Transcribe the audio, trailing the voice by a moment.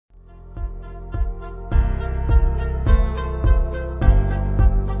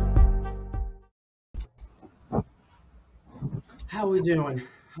How we doing?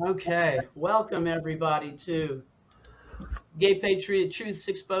 Okay, welcome everybody to Gay Patriot Truths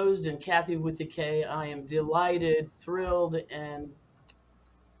Exposed and Kathy with the K. I am delighted, thrilled, and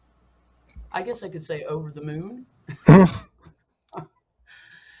I guess I could say over the moon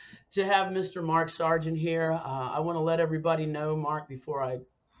to have Mr. Mark Sargent here. I want to let everybody know, Mark, before I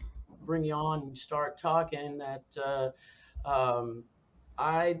bring you on and start talking, that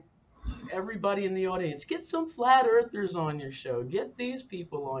I everybody in the audience, get some flat earthers on your show, get these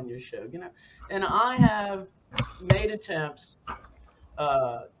people on your show, and I have made attempts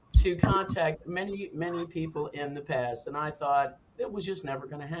to contact many people in the past, and I thought it was just never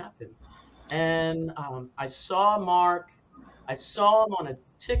going to happen. And I saw Mark, I saw him on a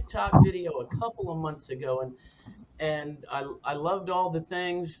TikTok video a couple of months ago, and I loved all the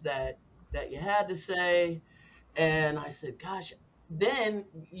things that you had to say, and I said, gosh. Then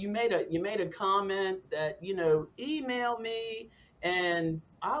you made a comment that, email me and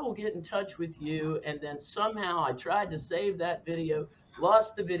I will get in touch with you. And then somehow I tried to save that video,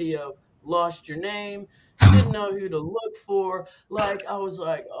 lost the video, lost your name, didn't know who to look for. Like, I was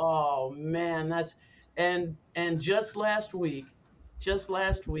like, oh man, and just last week,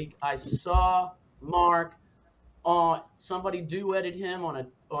 I saw Mark on somebody duetted him on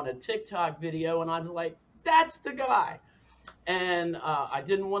a TikTok video, and I was like, that's the guy. And I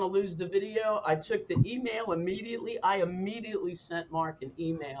didn't want to lose the video. I took the email immediately. I immediately sent Mark an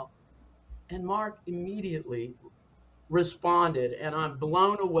email, and Mark immediately responded, and I'm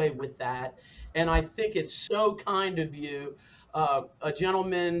blown away with that. And I think it's so kind of you, a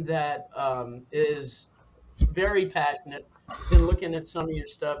gentleman that is very passionate. Been looking at some of your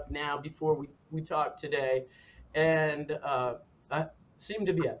stuff now before we talk today, and seemed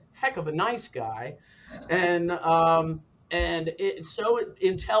to be a heck of a nice guy, and it's so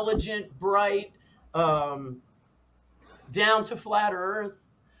intelligent, bright, down to flat earth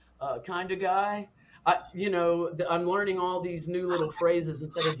kind of guy. I'm learning all these new little phrases.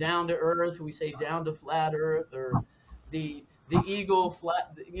 Instead of down to earth, we say down to flat earth, or the eagle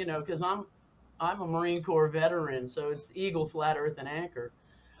flat, because I'm a Marine Corps veteran, so it's the eagle, flat earth, and anchor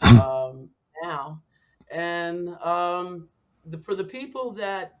now. And for the people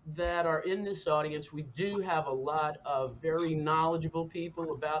that are in this audience, we do have a lot of very knowledgeable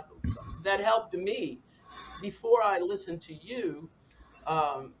people about that helped me before I listened to you.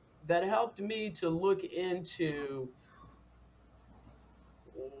 That helped me to look into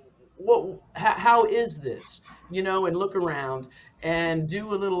how is this, and look around and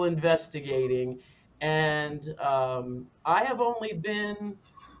do a little investigating. And I have only been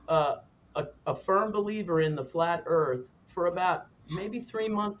a firm believer in the flat earth for about maybe 3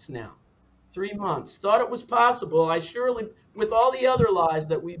 months now. 3 months. Thought it was possible. I surely, with all the other lies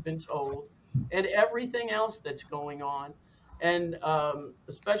that we've been told and everything else that's going on, and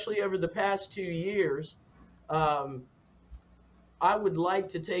especially over the past 2 years, I would like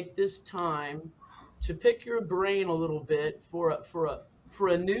to take this time to pick your brain a little bit for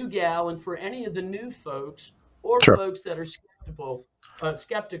a new gal, and for any of the new folks or Sure. folks that are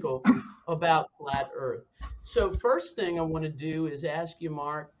skeptical about flat earth. So first thing I want to do is ask you,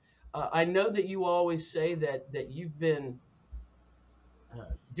 Mark, I know that you always say that you've been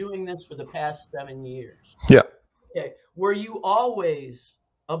doing this for the past 7 years. Yeah. Okay. Were you always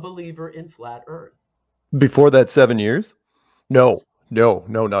a believer in flat earth? Before that 7 years? No, Yes.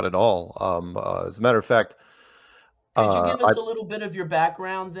 no, not at all. As a matter of fact, Could you give us a little bit of your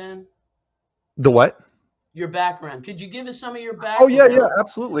background then? the what? Your background. Could you give us some of your Oh background? yeah,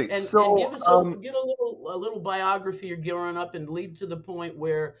 absolutely. And So give us get a little biography growing up, and lead to the point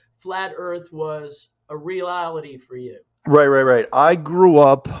where flat earth was a reality for you. right. I grew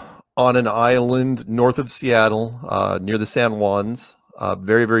up on an island north of Seattle, near the San Juans.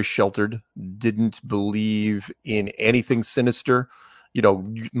 Very, very sheltered. Didn't believe in anything sinister.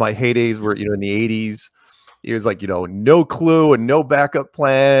 My heydays were, in the 80s. It was like, no clue and no backup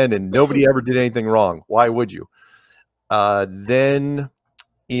plan, and nobody ever did anything wrong. Why would you? Then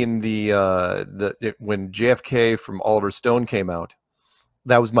in when JFK from Oliver Stone came out,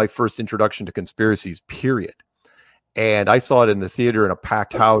 that was my first introduction to conspiracies, period. And I saw it in the theater in a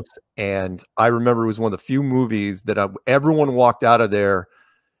packed house. And I remember it was one of the few movies that everyone walked out of there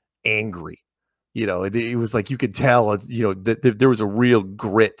angry. It was like, you could tell, that there was a real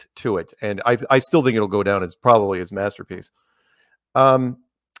grit to it. And I still think it'll go down as probably his masterpiece. And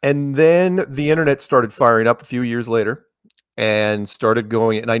then the internet started firing up a few years later and started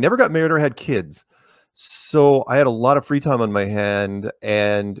going, and I never got married or had kids. So I had a lot of free time on my hand.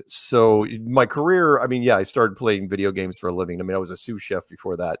 And so my career, I started playing video games for a living. I was a sous chef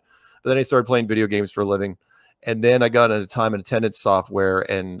before that, but then I started playing video games for a living. And then I got into time and attendance software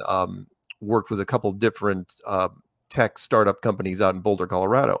and worked with a couple different tech startup companies out in Boulder,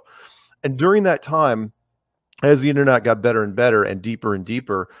 Colorado. And during that time, as the internet got better and better and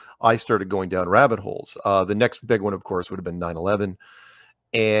deeper, I started going down rabbit holes. The next big one, of course, would have been 9/11.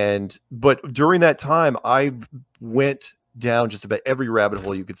 But during that time, I went down just about every rabbit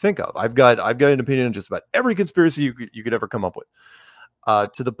hole you could think of. I've got an opinion on just about every conspiracy you could ever come up with,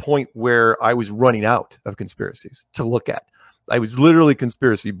 to the point where I was running out of conspiracies to look at. I was literally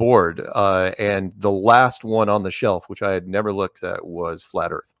conspiracy bored. And the last one on the shelf, which I had never looked at, was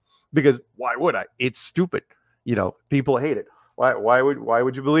flat Earth. Because why would I? It's stupid. You know, people hate it. Why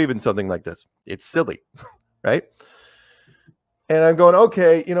would you believe in something like this? It's silly, right? And I'm going,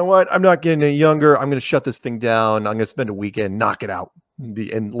 okay, you know what? I'm not getting any younger. I'm going to shut this thing down. I'm going to spend a weekend, knock it out,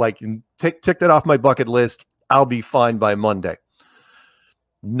 and tick that off my bucket list. I'll be fine by Monday.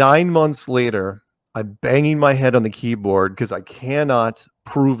 9 months later, I'm banging my head on the keyboard because I cannot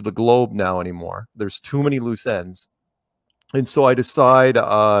prove the globe now anymore. There's too many loose ends. And so I decide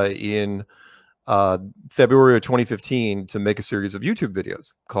in February of 2015 to make a series of YouTube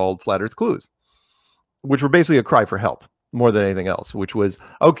videos called Flat Earth Clues, which were basically a cry for help more than anything else, which was,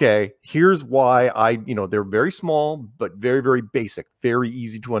 okay, here's why they're very small, but very, very basic, very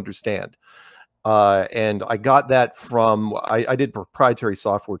easy to understand. And I got that from, I did proprietary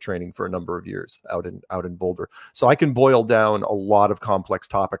software training for a number of years out in Boulder. So I can boil down a lot of complex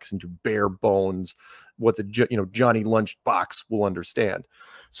topics into bare bones, what the Johnny Lunchbox will understand.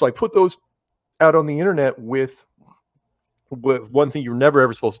 So I put those out on the internet with one thing you're never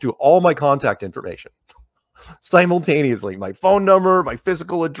ever supposed to do: all my contact information simultaneously, my phone number, my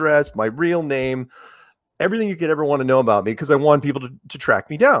physical address, my real name, everything you could ever want to know about me, because I want people to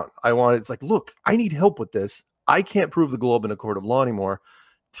track me down. It's like, look, I need help with this. I can't prove the globe in a court of law anymore.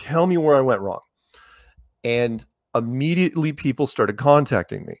 Tell me where I went wrong. And immediately people started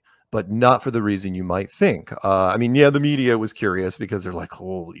contacting me, but not for the reason you might think. I mean, yeah, the media was curious because they're like,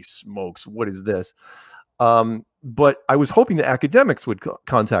 holy smokes, what is this? But I was hoping the academics would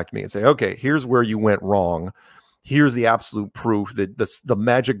contact me and say, okay, here's where you went wrong. Here's the absolute proof that the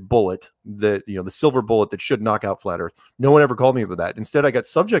magic bullet, that, the silver bullet that should knock out flat Earth. No one ever called me about that. Instead, I got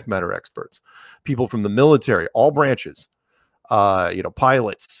subject matter experts, people from the military, all branches,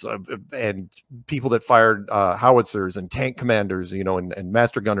 pilots and people that fired howitzers and tank commanders, and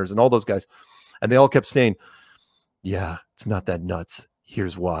master gunners and all those guys. And they all kept saying, yeah, it's not that nuts.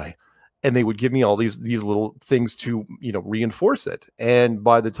 Here's why. And they would give me all these little things to, reinforce it. And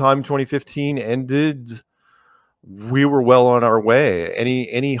by the time 2015 ended, we were well on our way.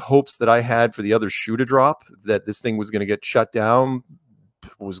 Any hopes that I had for the other shoe to drop, that this thing was going to get shut down,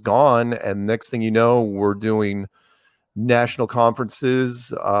 was gone. And next thing you know, we're doing national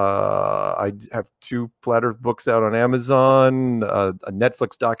conferences. I have 2 Flat Earth books out on Amazon, a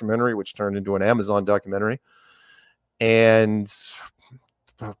Netflix documentary, which turned into an Amazon documentary, and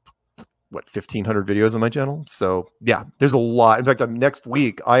 1,500 videos on my channel. So yeah, there's a lot. In fact, next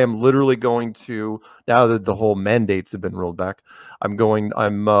week I am literally going to, now that the whole mandates have been rolled back, I'm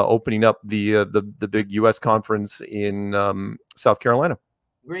opening up the big US conference in South Carolina.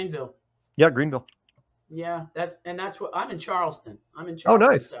 Greenville. Yeah, Greenville. Yeah, that's what I'm in Charleston. Oh,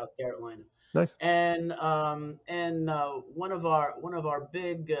 nice. South Carolina. Nice. And one of our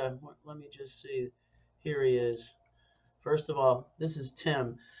big let me just see. Here he is. First of all, this is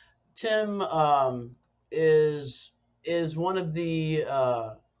Tim. Tim is one of the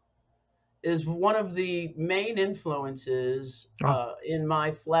main influences in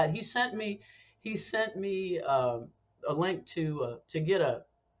my flat. He sent me a link to get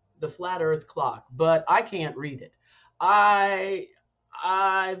the flat Earth clock, but I can't read it. I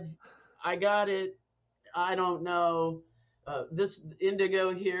got it. I don't know. This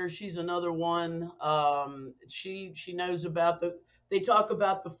Indigo here, she's another one. She knows about they talk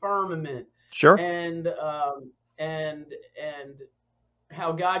about the firmament. Sure. And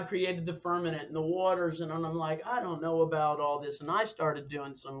how God created the firmament and the waters. And I'm like, I don't know about all this. And I started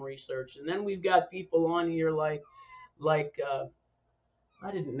doing some research. And then we've got people on here like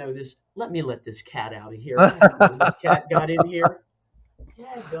I didn't know this. Let this cat out of here. I didn't know this cat got in here.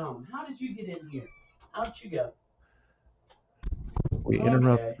 Dadgum, how did you get in here? How'd you go? We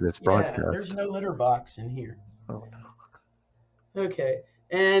interrupt this broadcast. Yeah, there's no litter box in here. Oh no. Okay,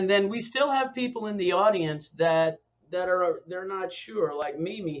 and then we still have people in the audience that they're not sure, like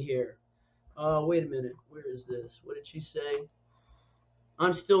Mimi here. Wait a minute, where is this? What did she say?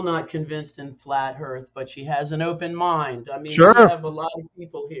 I'm still not convinced in flat Earth, but she has an open mind. I mean, sure. We have a lot of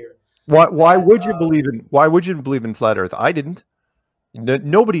people here. Why would you believe in flat Earth? I didn't.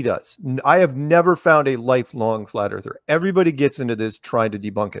 Nobody does. I have never found a lifelong flat earther. Everybody gets into this trying to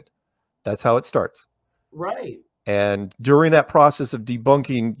debunk it. That's how it starts. Right. And during that process of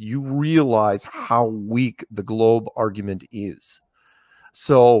debunking, you realize how weak the globe argument is.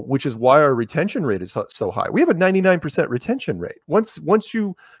 So, which is why our retention rate is so high. We have a 99% retention rate. Once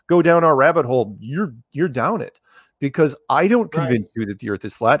you go down our rabbit hole, you're down it, because I don't convince you that the earth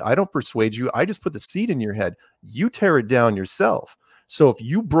is flat. I don't persuade you. I just put the seed in your head. You tear it down yourself. So if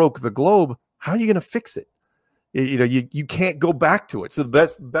you broke the globe, how are you going to fix it? You know, you can't go back to it. So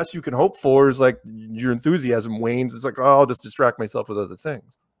the best you can hope for is like your enthusiasm wanes. It's like, oh, I'll just distract myself with other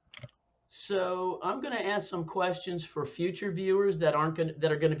things. So I'm going to ask some questions for future viewers that are going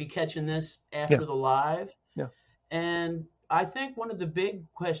to be catching this after the live. Yeah. And I think one of the big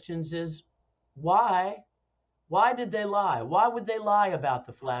questions is why did they lie? Why would they lie about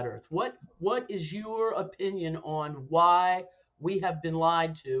the flat earth? What is your opinion on why we have been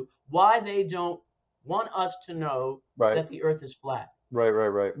lied to? Why they don't want us to know that the earth is flat?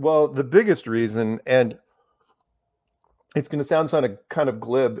 Right. Well, the biggest reason, and it's going to sound kind of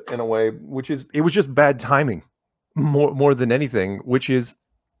glib in a way, which is it was just bad timing more than anything, which is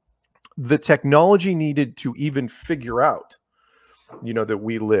the technology needed to even figure out, you know, that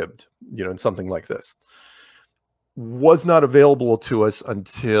we lived, you know, in something like this was not available to us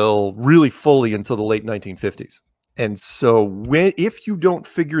until really fully until the late 1950s. And so if you don't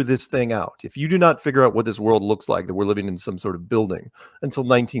figure this thing out, if you do not figure out what this world looks like, that we're living in some sort of building until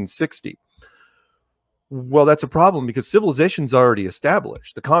 1960, well, that's a problem, because civilization's already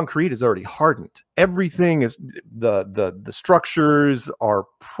established. The concrete is already hardened. Everything is, the structures are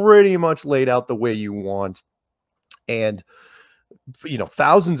pretty much laid out the way you want. And, you know,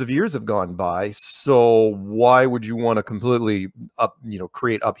 thousands of years have gone by. So why would you want to completely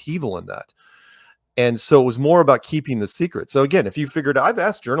create upheaval in that? And so it was more about keeping the secret. So again, if you figured, I've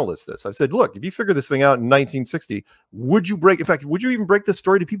asked journalists this, I've said, look, if you figure this thing out in 1960, would you even break this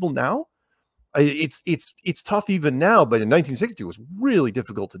story to people now? It's tough even now, but in 1960 it was really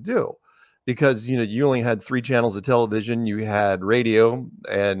difficult to do, because, you know, you only had 3 channels of television, you had radio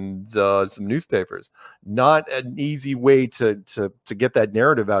and some newspapers. Not an easy way to get that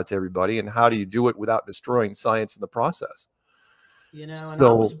narrative out to everybody. And how do you do it without destroying science in the process? You know, and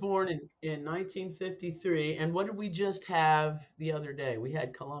I was born in 1953, and what did we just have the other day? We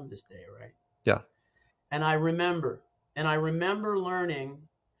had Columbus Day, right? Yeah. And I remember learning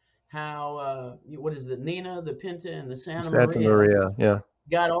how what is the Nina, the Pinta, and the Santa Maria, yeah,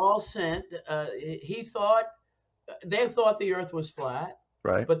 got all sent. They thought the Earth was flat,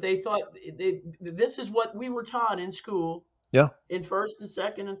 right? But they thought this is what we were taught in school. Yeah. In first and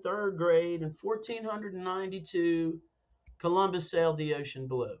second and third grade, in 1492, Columbus sailed the ocean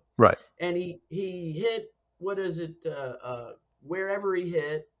blue. Right. And he hit, what is it? Wherever he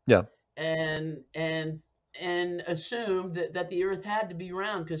hit. Yeah. And assumed that the earth had to be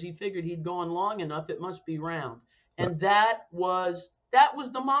round, because he figured he'd gone long enough, it must be round. And that was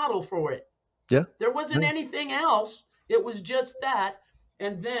the model for it. Yeah. There wasn't anything else. It was just that.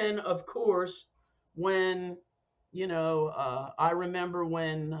 And then, of course, when, you know, I remember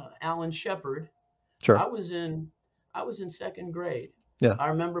when Alan Shepard, sure, I was in second grade. Yeah. I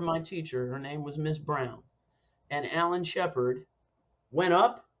remember my teacher, her name was Miss Brown, and Alan Shepard went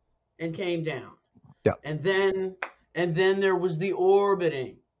up and came down. Yeah. And then there was the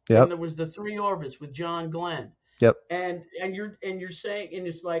orbiting. Yeah. And there was the 3 orbits with John Glenn. Yep. And you're saying, and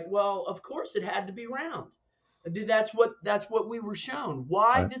it's like, well, of course it had to be round. That's what we were shown.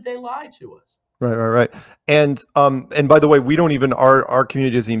 Why did they lie to us? Right. And by the way, we don't even, our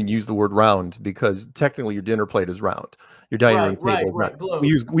community doesn't even use the word round, because technically your dinner plate is round. Your dining room table is round. Globe.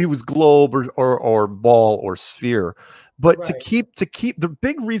 We use globe or ball or sphere. But to keep the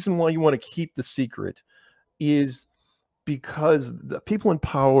big reason why you want to keep the secret is because the people in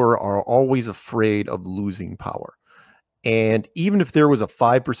power are always afraid of losing power. And even if there was a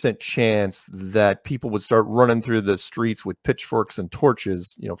 5% chance that people would start running through the streets with pitchforks and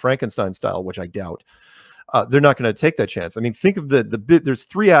torches, you know, Frankenstein style, which I doubt, they're not going to take that chance. I mean, think of there's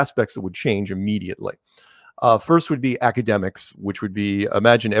 3 aspects that would change immediately. First would be academics, which would be,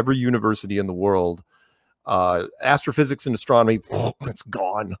 imagine every university in the world, astrophysics and astronomy, it's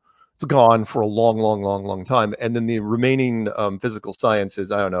gone. It's gone for a long time. And then the remaining physical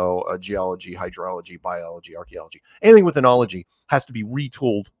sciences, I don't know, geology, hydrology, biology, archaeology, anything with an ology has to be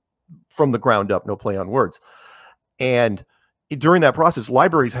retooled from the ground up, no play on words. And during that process,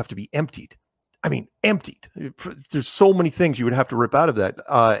 libraries have to be emptied. I mean, emptied. There's so many things you would have to rip out of that.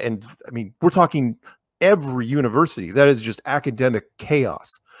 And I mean, we're talking every university. That is just academic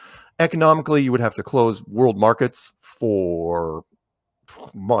chaos. Economically, you would have to close world markets for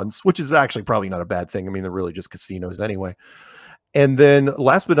months, which is actually probably not a bad thing. I mean, they're really just casinos anyway. And then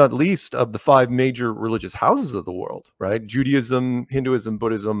last but not least, of the 5 major religious houses of the world, right? Judaism, Hinduism,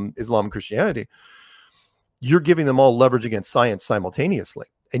 Buddhism, Islam, Christianity. You're giving them all leverage against science simultaneously.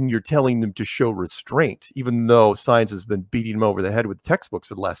 And you're telling them to show restraint, even though science has been beating them over the head with textbooks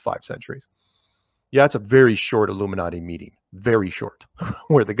for the last 5 centuries. Yeah, it's a very short Illuminati meeting, very short,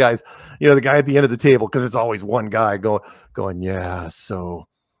 where the guys, the guy at the end of the table, because it's always one guy going, yeah, so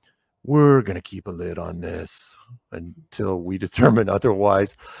we're going to keep a lid on this until we determine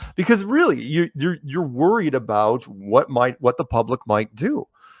otherwise, because really you're worried about what the public might do.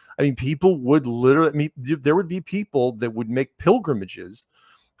 I mean, people would literally, there would be people that would make pilgrimages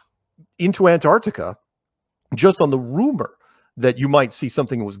into Antarctica just on the rumor that you might see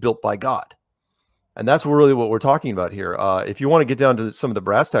something that was built by God. And that's really what we're talking about here. If you want to get down to some of the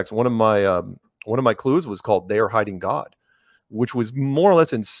brass tacks, one of my clues was called "They Are Hiding God," which was more or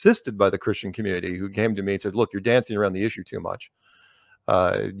less insisted by the Christian community, who came to me and said, "Look, you're dancing around the issue too much.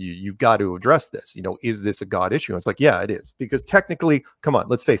 You've got to address this. Is this a God issue?" And it's like, yeah, it is, because technically, come on,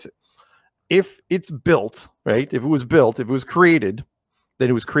 let's face it. If it's built, right? If it was built, if it was created, then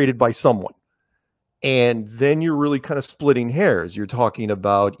it was created by someone. And then you're really kind of splitting hairs. You're talking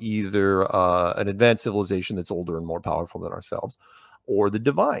about either an advanced civilization that's older and more powerful than ourselves, or the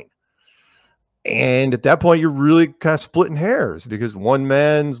divine. And at that point, you're really kind of splitting hairs, because one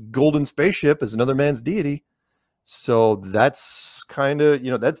man's golden spaceship is another man's deity. So that's kind of,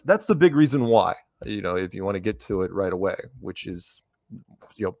 that's the big reason why, if you want to get to it right away, which is,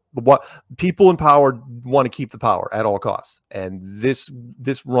 what people in power want to keep the power at all costs. And this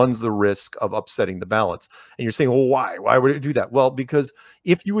runs the risk of upsetting the balance. And you're saying, well, why would it do that? Well, because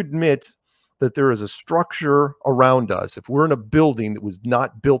if you admit that there is a structure around us, if we're in a building that was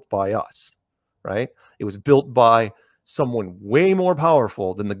not built by us, right? It was built by someone way more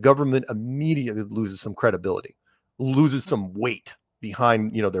powerful, than the government immediately loses some credibility, loses some weight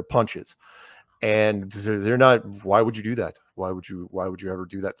behind, their punches. And they're not, why would you do that? Why would you ever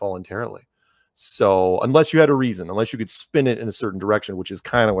do that voluntarily? So unless you had a reason, unless you could spin it in a certain direction, which is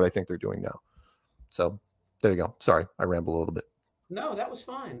kind of what I think they're doing now. So there you go. Sorry, I rambled a little bit. No, that was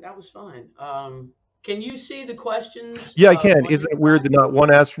fine. That was fine. Can you see the questions? Yeah, I can. Isn't it weird that not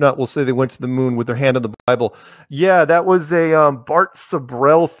one astronaut will say they went to the moon with their hand on the Bible? Yeah, that was a Bart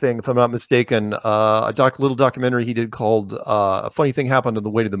Sabrell thing, if I'm not mistaken. A little documentary he did called "A Funny Thing Happened on the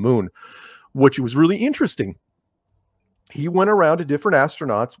Way to the Moon," which was really interesting. He went around to different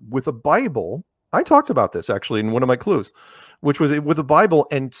astronauts with a Bible. I talked about this actually in one of my clues, which was with a Bible,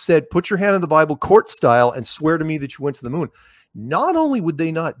 and said, "Put your hand on the Bible court style and swear to me that you went to the moon." Not only would they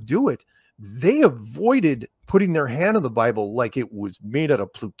not do it, they avoided putting their hand on the Bible like it was made out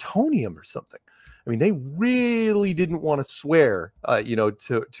of plutonium or something. I mean, they really didn't want to swear,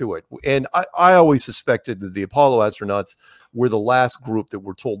 to it. And I always suspected that the Apollo astronauts were the last group that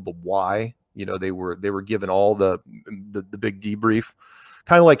were told the why. They were given all the big debrief,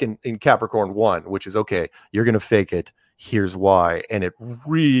 kind of like in Capricorn 1, which is, okay, you're going to fake it. Here's why. And it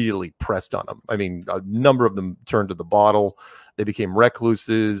really pressed on them. I mean, a number of them turned to the bottle. They became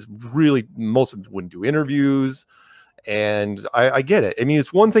recluses. Really, most of them wouldn't do interviews. And I get it. I mean,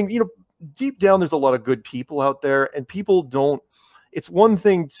 it's one thing, deep down, there's a lot of good people out there, and people don't, it's one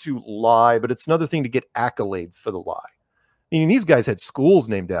thing to lie, but it's another thing to get accolades for the lie. I mean, these guys had schools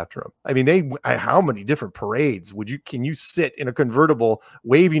named after them. I mean, how many different parades can you sit in a convertible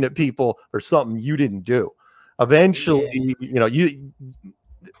waving at people for something you didn't do? Eventually, I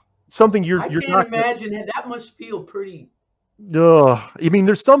can't imagine that must feel pretty. I mean,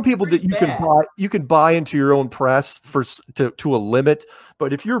 there's some people that you can buy into your own press to a limit,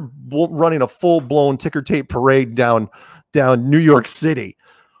 but if you're running a full-blown ticker tape parade down New York City,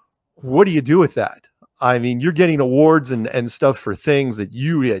 what do you do with that? I mean, you're getting awards and stuff for things that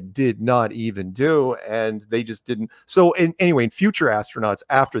you did not even do, and they just didn't. So anyway, future astronauts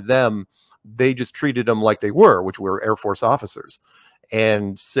after them, they just treated them like they were, which were Air Force officers,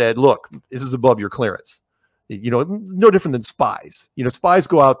 and said, look, this is above your clearance. No different than spies. Spies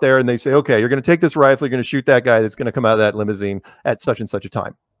go out there and they say, okay, you're going to take this rifle, you're going to shoot that guy that's going to come out of that limousine at such and such a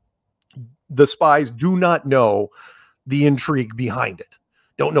time. The spies do not know the intrigue behind it.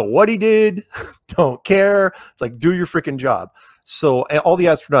 Don't know what he did. Don't care. It's like, do your freaking job. So all the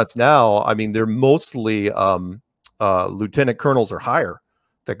astronauts now, I mean, they're mostly lieutenant colonels or higher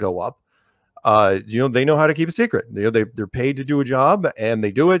that go up. They know how to keep a secret. They're paid to do a job, and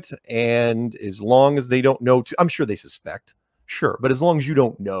they do it. And as long as they don't know, I'm sure they suspect, sure. But as long as you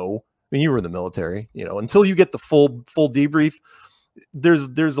don't know, I mean, you were in the military, until you get the full debrief, there's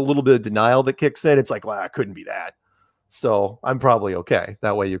a little bit of denial that kicks in. It's like, well, it couldn't be that. So I'm probably okay.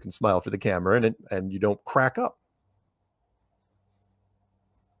 That way you can smile for the camera and you don't crack up.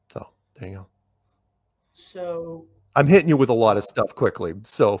 So there you go. So I'm hitting you with a lot of stuff quickly.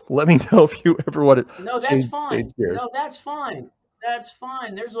 So let me know if you ever want to no, that's fine. change gears. No, that's fine. That's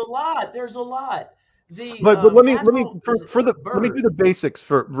fine. There's a lot. There's a lot. The But let me Admiral let me do Byrd. the basics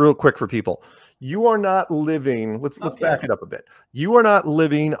for real quick for people. You are not living, let's back Okay. it up a bit. You are not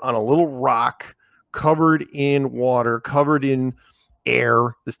living on a little rock covered in water, covered in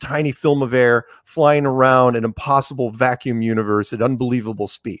air, this tiny film of air flying around an impossible vacuum universe at unbelievable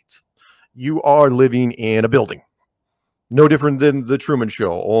speeds. You are living in a building. No different than the Truman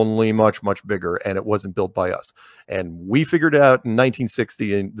Show, only much, much bigger, and it wasn't built by us. And we figured out in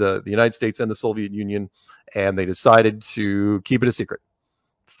 1960 in the United States and the Soviet Union, and they decided to keep it a secret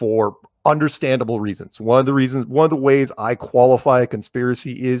for understandable reasons. One of the ways I qualify a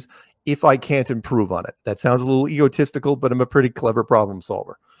conspiracy is if I can't improve on it. That sounds a little egotistical, but I'm a pretty clever problem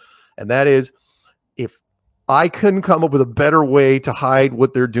solver. And that is, if I couldn't come up with a better way to hide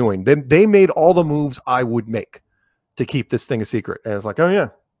what they're doing, then they made all the moves I would make to keep this thing a secret. And it's like, oh yeah,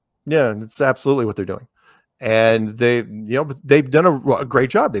 it's absolutely what they're doing. And they've done a great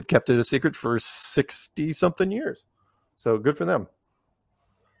job. They've kept it a secret for 60 something years. So good for them.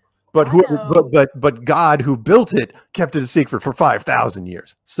 But but God, who built it, kept it a secret for 5,000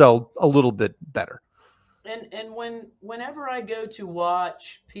 years. So a little bit better. And whenever I go to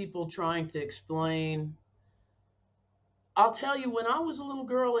watch people trying to explain, I'll tell you, when I was a little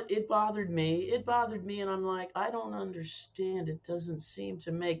girl, it bothered me. It bothered me, and I'm like, I don't understand. It doesn't seem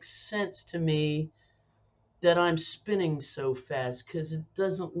to make sense to me that I'm spinning so fast, because it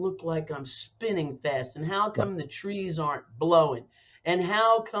doesn't look like I'm spinning fast. And how come the trees aren't blowing? And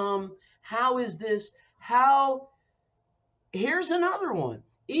how is this? Here's another one.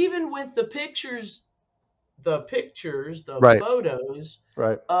 Even with the pictures, the photos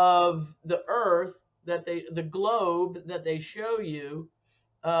of the Earth, the globe that they show you,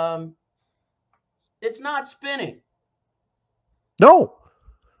 it's not spinning. No,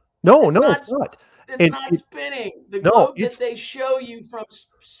 it's not. It's not spinning. The globe that they show you from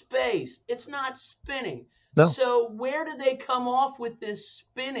space, it's not spinning. No. So where do they come off with this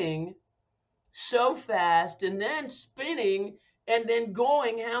spinning so fast, and then spinning and then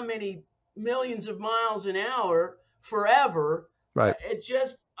going how many millions of miles an hour forever? Right. It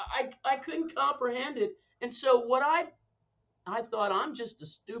just, I couldn't comprehend it. And so what I thought, I'm just a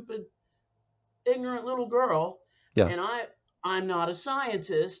stupid, ignorant little girl. Yeah. And I'm not a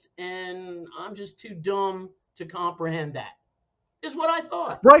scientist, and I'm just too dumb to comprehend that, is what I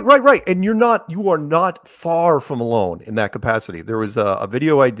thought. Right. And you are not far from alone in that capacity. There was a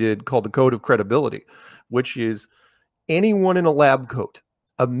video I did called The Code of Credibility, which is anyone in a lab coat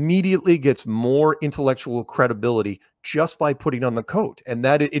immediately gets more intellectual credibility just by putting on the coat. And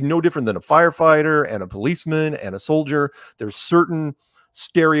that is no different than a firefighter and a policeman and a soldier. There's certain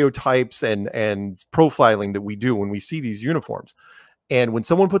stereotypes and profiling that we do when we see these uniforms. And when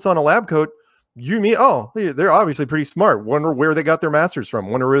someone puts on a lab coat, they're obviously pretty smart. Wonder where they got their master's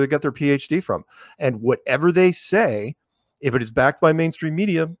from. Wonder where they got their PhD from. And whatever they say, if it is backed by mainstream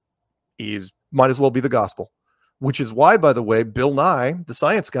media, might as well be the gospel. Which is why, by the way, Bill Nye, the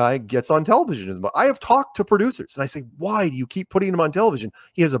science guy, gets on television. I have talked to producers and I say, why do you keep putting him on television?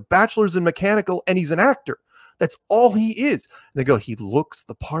 He has a bachelor's in mechanical and he's an actor. That's all he is. And they go, he looks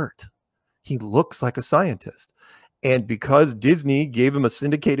the part. He looks like a scientist. And because Disney gave him a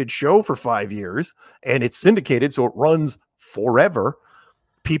syndicated show for 5 years and it's syndicated, so it runs forever,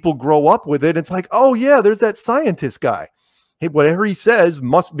 people grow up with it. It's like, oh yeah, there's that scientist guy. Hey, whatever he says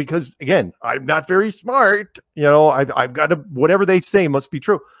must, because again, I'm not very smart. I've got to, whatever they say must be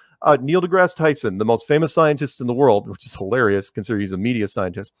true. Neil deGrasse Tyson, the most famous scientist in the world, which is hilarious considering he's a media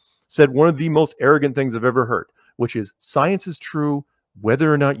scientist, said one of the most arrogant things I've ever heard, which is science is true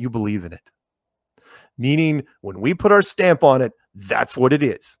whether or not you believe in it. Meaning when we put our stamp on it, that's what it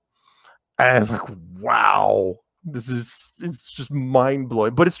is. And it's like, wow, it's just mind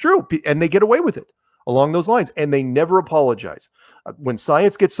blowing, but it's true. And they get away with it along those lines, and they never apologize. When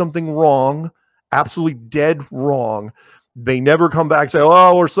science gets something wrong, absolutely dead wrong, they never come back and say,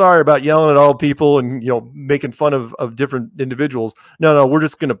 oh, we're sorry about yelling at all people and making fun of different individuals. No, we're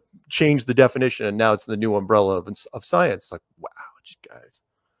just going to change the definition, and now it's the new umbrella of science. Like, wow, guys,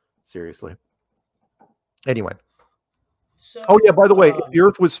 seriously. Anyway. So, oh yeah, by the way, if the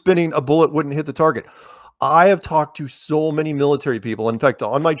earth was spinning, a bullet wouldn't hit the target. I have talked to so many military people. In fact,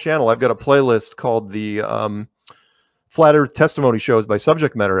 on my channel, I've got a playlist called the Flat Earth Testimony Shows by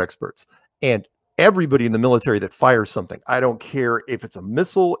subject matter experts. And everybody in the military that fires something, I don't care if it's a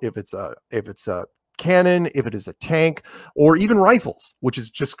missile, if it's a cannon, if it is a tank, or even rifles, which is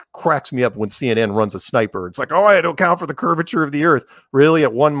just cracks me up when CNN runs a sniper. It's like, oh, I don't count for the curvature of the earth. Really,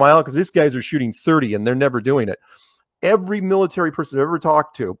 at 1 mile? Because these guys are shooting 30 and they're never doing it. Every military person I've ever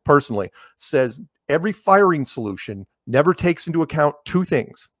talked to personally says every firing solution never takes into account two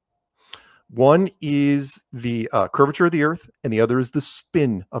things. One is the curvature of the earth, and the other is the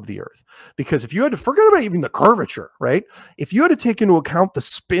spin of the earth. Because if you had to forget about even the curvature, right? If you had to take into account the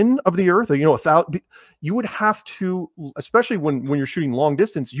spin of the earth, you know, you would have to, especially when you're shooting long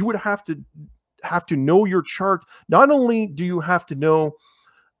distance, you would have to know your chart. Not only do you have to know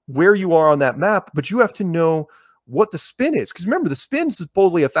where you are on that map, but you have to know what the spin is. Because remember, the spin is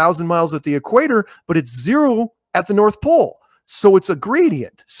supposedly 1,000 miles at the equator, but it's 0 at the North Pole. So it's a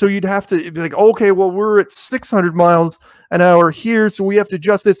gradient. So you'd have to be like, okay, well, we're at 600 miles an hour here, so we have to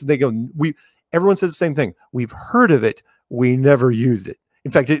adjust this. And they go, everyone says the same thing. We've heard of it. We never used it.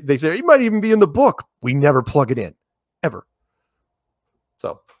 In fact, they say it might even be in the book. We never plug it in, ever.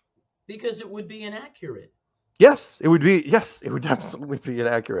 So. Because it would be inaccurate. Yes, it would be. Yes, it would absolutely be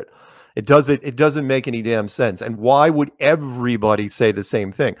inaccurate. It doesn't make any damn sense. And why would everybody say the same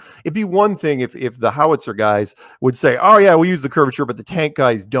thing? It'd be one thing if the howitzer guys would say, oh yeah, we use the curvature, but the tank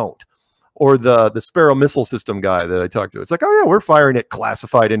guys don't. Or the Sparrow missile system guy that I talked to. It's like, oh yeah, we're firing at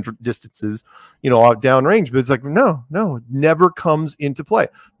classified distances, you know, out downrange. But it's like, no, it never comes into play.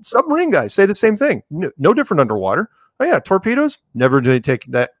 Submarine guys say the same thing. No different underwater. Oh yeah, torpedoes, never do they take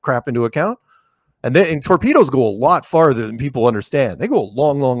that crap into account. And torpedoes go a lot farther than people understand. They go a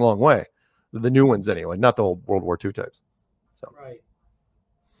long, long, long way. The new ones, anyway, not the old World War II types. So. Right.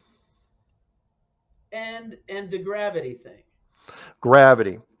 And the gravity thing.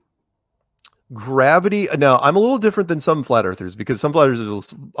 Gravity. Now, I'm a little different than some flat earthers, because some flat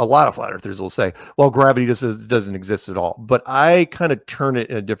earthers, a lot of flat earthers will say, well, gravity just doesn't exist at all. But I kind of turn it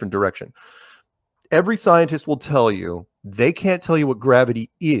in a different direction. Every scientist will tell you they can't tell you what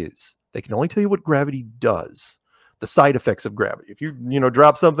gravity is. They can only tell you what gravity does, the side effects of gravity. If you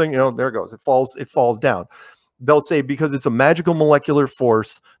drop something, there it goes. It falls down. They'll say because it's a magical molecular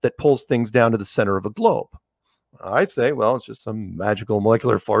force that pulls things down to the center of a globe. I say, well, it's just some magical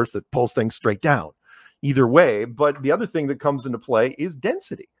molecular force that pulls things straight down. Either way, but the other thing that comes into play is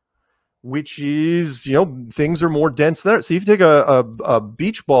density, which is, things are more dense there. So if you take a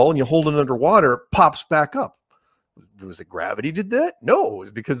beach ball and you hold it underwater, it pops back up. Was it gravity did that? No, it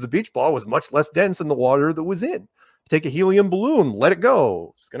was because the beach ball was much less dense than the water that was in. Take a helium balloon, let it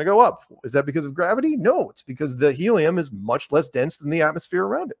go. It's going to go up. Is that because of gravity? No, it's because the helium is much less dense than the atmosphere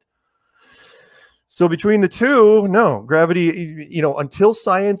around it. So between the two, no, gravity, until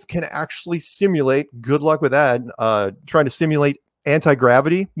science can actually simulate, good luck with that, trying to simulate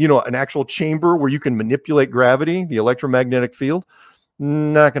anti-gravity, an actual chamber where you can manipulate gravity, the electromagnetic field,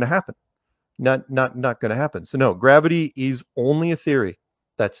 not going to happen. Not going to happen. So no, gravity is only a theory.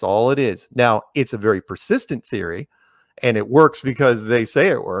 That's all it is. Now, it's a very persistent theory, and it works because they say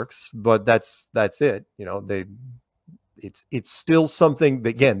it works, but that's it. It's still something that,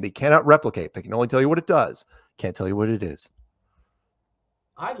 again, they cannot replicate. They can only tell you what it does. Can't tell you what it is.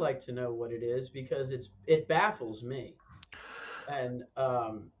 I'd like to know what it is because it baffles me. And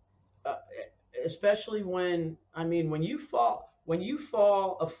especially when you fall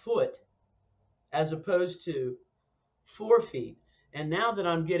a foot as opposed to 4 feet. And now that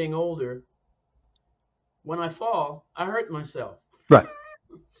I'm getting older, when I fall, I hurt myself. Right.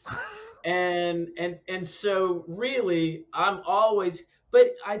 and so really I'm always,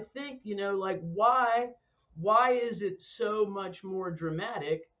 but I think, why is it so much more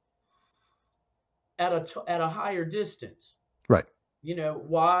dramatic at a higher distance? Right.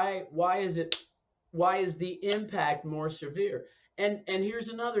 Why is the impact more severe? And here's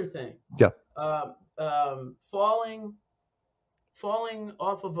another thing. Yeah. Falling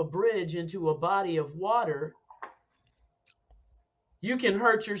off of a bridge into a body of water, you can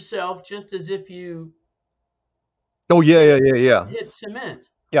hurt yourself just as if you hit cement.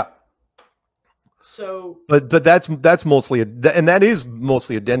 Yeah. So, but that's mostly that is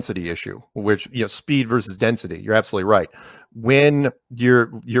mostly a density issue, which speed versus density. You're absolutely right. When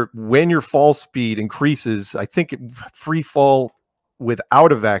your fall speed increases, I think free fall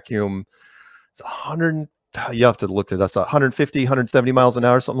without a vacuum, it's 100. You have to look at us 150, 170 miles an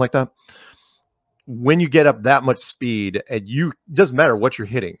hour, something like that. When you get up that much speed, and it doesn't matter what you're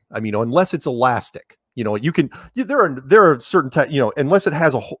hitting. Unless it's elastic, there are certain unless it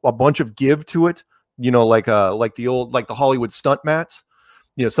has a bunch of give to it, like the Hollywood stunt mats,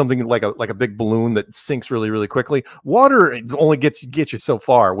 something like a big balloon that sinks really, really quickly. Water only gets you so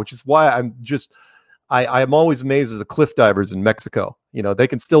far, which is why I'm always amazed at the cliff divers in Mexico. You know, they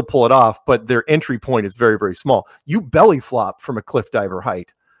can still pull it off, but their entry point is very, very small. You belly flop from a cliff diver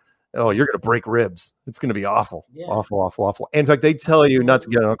height. Oh, you're going to break ribs. It's going to be awful, Yeah. awful, awful, awful. In fact, they tell you, not to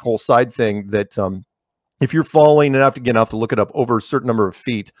get on a whole side thing, that if you're falling enough to look it up, over a certain number of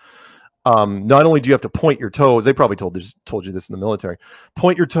feet, not only do you have to point your toes, they probably told you this in the military,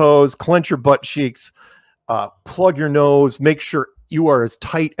 point your toes, clench your butt cheeks, plug your nose, make sure you are as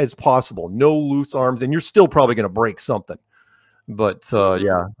tight as possible, no loose arms, and you're still probably going to break something. But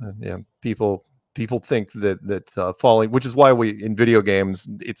yeah, people think that falling, which is why in video games,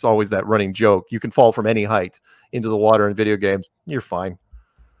 it's always that running joke. You can fall from any height into the water in video games. You're fine.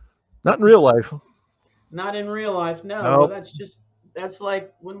 Not in real life. Not in real life. No, Nope. that's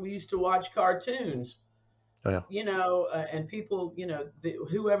like when we used to watch cartoons. Oh, yeah. You know, and people, you know,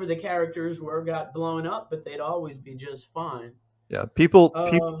 whoever the characters were got blown up, but they'd always be just fine. Yeah. People,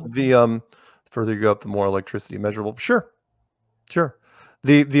 the further you go up, the more electricity measurable. Sure.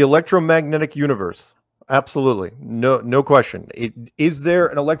 The electromagnetic universe. Absolutely. No question. Is there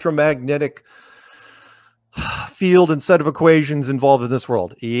an electromagnetic field and set of equations involved in this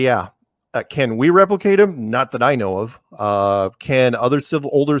world? Yeah. Can we replicate them? Not that I know of. Can other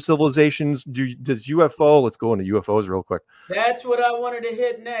older civilizations does UFO? Let's go into UFOs real quick. That's what I wanted to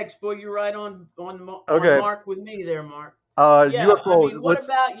hit next. Boy, you're right on mark with me there, Mark. Yeah, UFO. I mean, what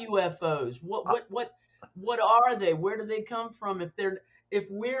about UFOs? What are they? Where do they come from? If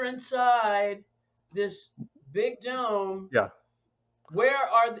we're inside this big dome, yeah, where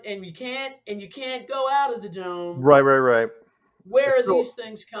are and you can't go out of the dome. Right. Where are these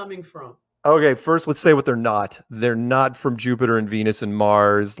things coming from? Okay, first let's say what they're not. They're not from Jupiter and Venus and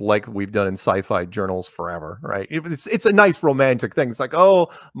Mars like we've done in sci-fi journals forever, right? It's a nice romantic thing. It's like, oh,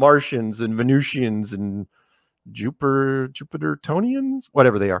 Martians and Venusians and Jupitertonians,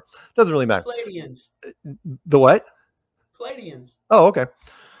 whatever they are. Doesn't really matter. Pleiadians. The what? Pleiadians. Oh, okay.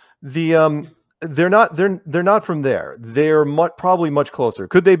 They're not from there. They're probably much closer.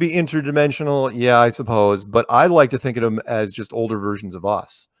 Could they be interdimensional? Yeah, I suppose. But I like to think of them as just older versions of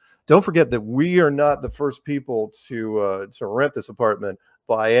us. Don't forget that we are not the first people to rent this apartment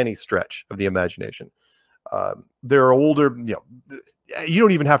by any stretch of the imagination. There are older, you know, you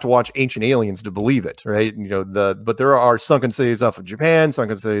don't even have to watch Ancient Aliens to believe it, right? You know, but there are sunken cities off of Japan,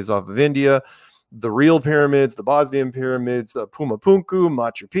 sunken cities off of India, the real pyramids, the Bosnian pyramids, Pumapunku,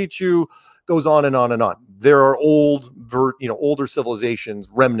 Machu Picchu, goes on and on and on. There are older civilizations,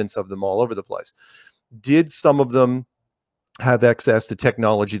 remnants of them all over the place. Did some of them have access to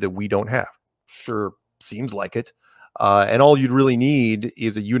technology that we don't have? Sure, seems like it. And all you'd really need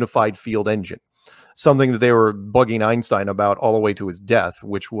is a unified field engine, something that they were bugging Einstein about all the way to his death,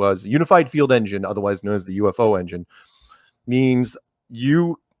 which was unified field engine, otherwise known as the UFO engine, means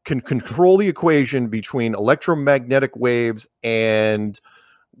you can control the equation between electromagnetic waves and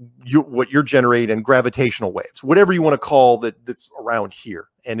what you're generating, and gravitational waves, whatever you want to call that's around here.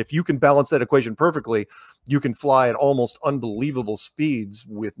 And if you can balance that equation perfectly, you can fly at almost unbelievable speeds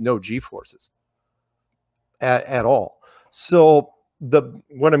with no G-forces at all. So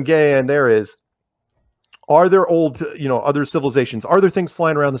what I'm getting at there is, are there other civilizations? Are there things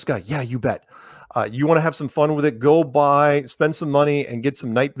flying around the sky? Yeah, you bet. You want to have some fun with it? Go spend some money and get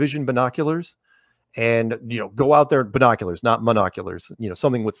some night vision binoculars. And, go out there, binoculars, not monoculars,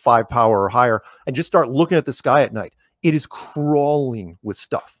 something with 5 power or higher, and just start looking at the sky at night. It is crawling with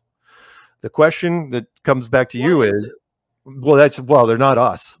stuff. The question that comes back to you is, they're not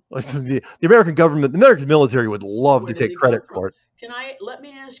us. The American government, the American military would love to take credit for it. Let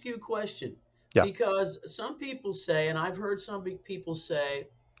me ask you a question? Yeah. Because some people say, and I've heard some people say,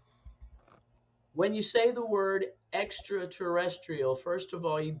 when you say the word extraterrestrial, first of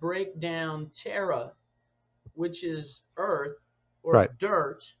all, you break down terra, which is earth or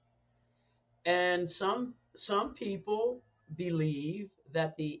dirt, and some people believe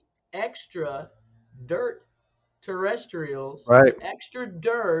that the extra dirt terrestrials, extra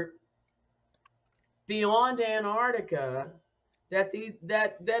dirt beyond Antarctica, that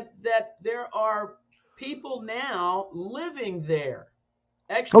there are people now living there.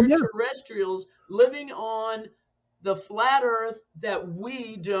 Extraterrestrials living on the flat earth that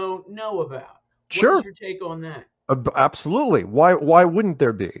we don't know about. Sure. What's your take on that? Absolutely. Why wouldn't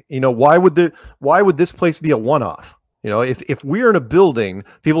there be? Why would this place be a one-off? If we're in a building,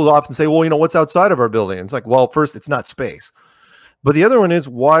 people often say, well, what's outside of our building? And it's like, well, first, it's not space. But the other one is,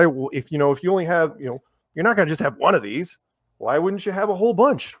 why, if you only have, you're not going to just have one of these. Why wouldn't you have a whole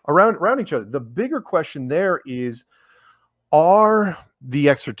bunch around each other? The bigger question there is, are the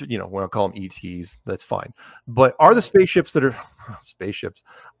extra, when I call them ETs, that's fine. But are the spaceships that are spaceships,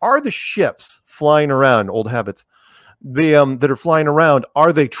 are the ships flying around, old habits, that are flying around,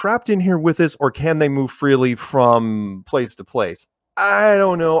 are they trapped in here with us, or can they move freely from place to place? I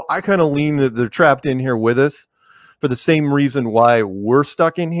don't know. I kind of lean that they're trapped in here with us for the same reason why we're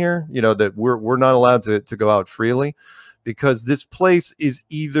stuck in here, that we're not allowed to go out freely, because this place is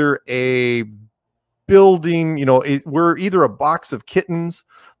either a building, we're either a box of kittens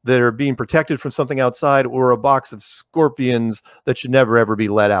that are being protected from something outside, or a box of scorpions that should never ever be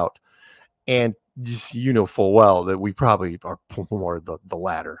let out. And just, full well that we probably are more the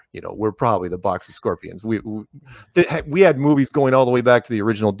latter. We're probably the box of scorpions. We had movies going all the way back to the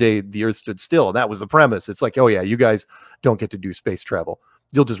original day the Earth stood still, and that was the premise. It's like, oh yeah, you guys don't get to do space travel.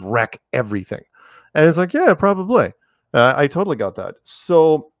 You'll just wreck everything. And it's like, yeah, probably. I totally got that.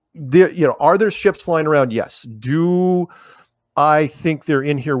 So are there ships flying around? Yes. Do I think they're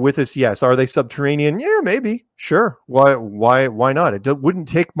in here with us? Yes. Are they subterranean? Yeah, maybe. Sure. Why not? It wouldn't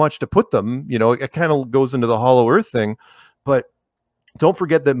take much to put them. It kind of goes into the hollow earth thing. But don't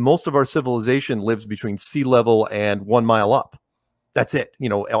forget that most of our civilization lives between sea level and 1 mile up. That's it.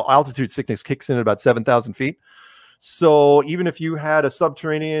 Altitude sickness kicks in at about 7,000 feet. So even if you had a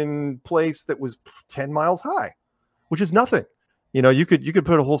subterranean place that was 10 miles high, which is nothing, you could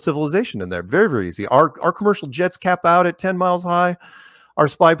put a whole civilization in there. Very, very easy. Our commercial jets cap out at 10 miles high. Our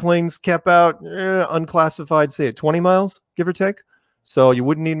spy planes cap out unclassified, say at 20 miles, give or take. So you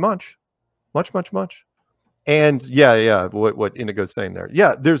wouldn't need much. And yeah, what Inigo's saying there.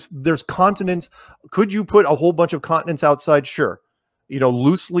 Yeah, there's continents. Could you put a whole bunch of continents outside? Sure.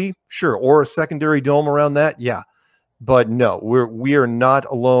 Loosely, sure. Or a secondary dome around that? Yeah. But no, we are not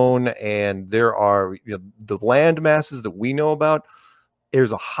alone, and there are the land masses that we know about.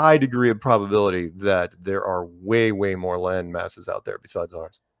 There's a high degree of probability that there are way, way more land masses out there besides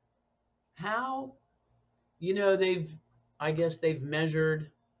ours. How, I guess they've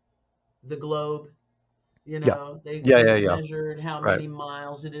measured the globe. They've measured how many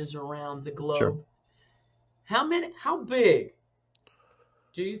miles it is around the globe. Sure. How big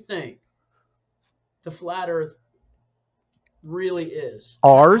do you think the flat Earth really is?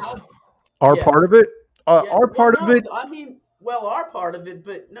 Our yeah. part of it? Our part of it? I mean, well, our part of it,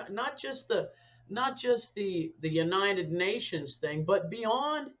 but not just the United Nations thing, but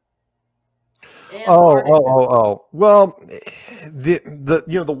beyond. Oh. Well,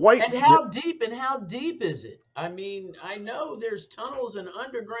 the white. And how deep is it? I mean, I know there's tunnels and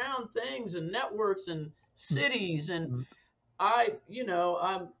underground things and networks and cities, and I'm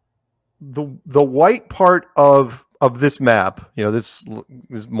the white part of this map, this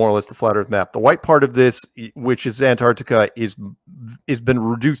is more or less the flat Earth map. The white part of this, which is Antarctica, is been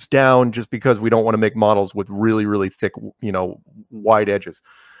reduced down just because we don't want to make models with really, really thick, wide edges.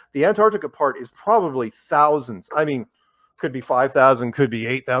 The Antarctica part is probably thousands. I mean, could be 5,000, could be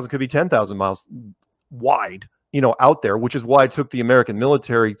 8,000, could be 10,000 miles wide, out there, which is why it took the American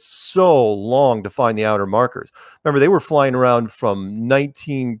military so long to find the outer markers. Remember, they were flying around from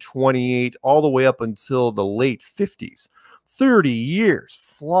 1928 all the way up until the late 50s. 30 years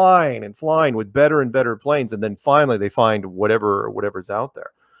flying and flying with better and better planes, and then finally they find whatever's out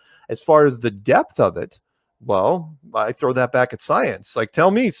there. As far as the depth of it, well, I throw that back at science. Like,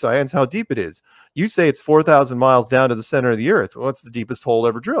 tell me, science, how deep it is. You say it's 4,000 miles down to the center of the Earth. What's the deepest hole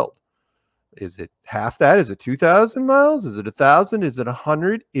ever drilled? Is it half that? Is it 2,000 miles? Is it 1,000? Is it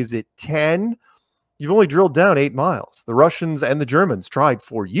 100? Is it 10? You've only drilled down 8 miles. The Russians and the Germans tried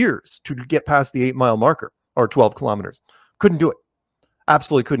for years to get past the 8-mile marker, or 12 kilometers. Couldn't do it.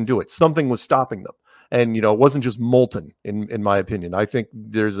 Absolutely couldn't do it. Something was stopping them. And, it wasn't just molten, in my opinion. I think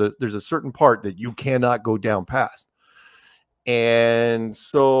there's a certain part that you cannot go down past. And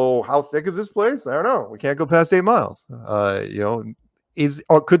so how thick is this place? I don't know. We can't go past 8 miles.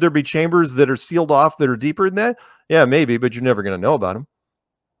 Or could there be chambers that are sealed off that are deeper than that? Yeah, maybe, but you're never going to know about them.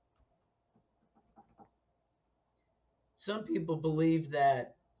 Some people believe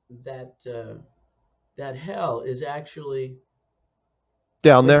that hell is actually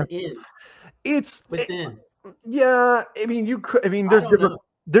down there. It's within. Yeah, I mean,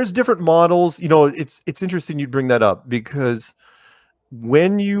 there's different models. It's interesting you bring that up, because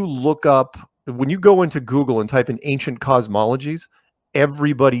when you go into Google and type in ancient cosmologies,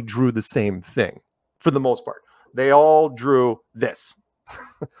 everybody drew the same thing for the most part. They all drew this,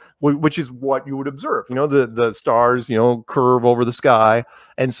 which is what you would observe. The stars, curve over the sky,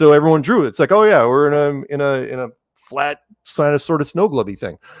 and so everyone drew it. It's like, oh yeah, we're in a flat sort of snow globey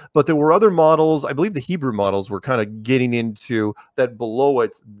thing. But there were other models. I believe the Hebrew models were kind of getting into that below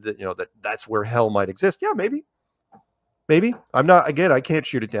it. That's where hell might exist. Yeah, maybe. Maybe. I'm not, again, I can't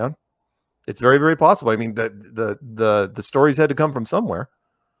shoot it down. It's very, very possible. I mean, the stories had to come from somewhere.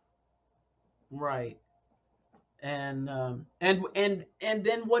 Right. And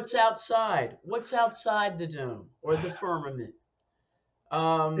then what's outside? What's outside the dome or the firmament?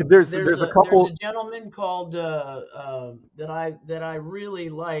 There's a There's a couple. gentleman called that I really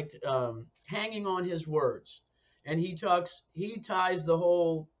liked, hanging on his words, and he ties the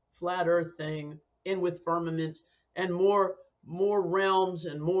whole flat Earth thing in with firmaments and more realms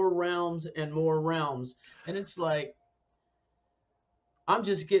and more realms and more realms, and it's like I'm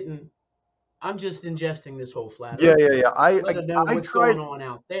just getting I'm just ingesting this whole flat Yeah, Earth yeah, thing. yeah. Let it know I what's try going on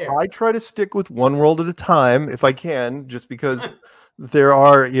out there. I try to stick with one world at a time if I can, just because there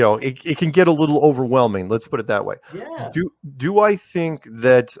are, it can get a little overwhelming. Let's put it that way. Yeah. Do I think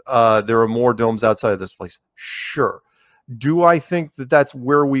that there are more domes outside of this place? Sure. Do I think that that's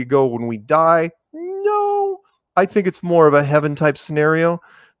where we go when we die? No. I think it's more of a heaven type scenario,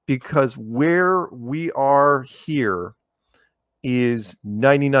 because where we are here is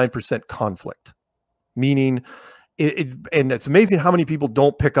 99% conflict, meaning and it's amazing how many people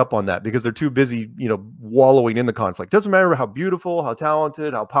don't pick up on that because they're too busy, wallowing in the conflict. Doesn't matter how beautiful, how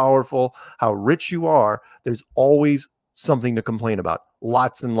talented, how powerful, how rich you are, there's always something to complain about.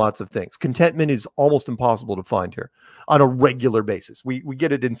 Lots and lots of things. Contentment is almost impossible to find here on a regular basis. We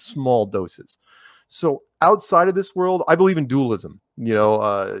get it in small doses. So outside of this world, I believe in dualism.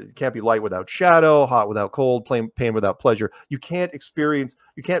 It can't be light without shadow, hot without cold, pain without pleasure. You can't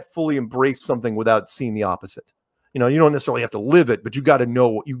fully embrace something without seeing the opposite. You don't necessarily have to live it, but you got to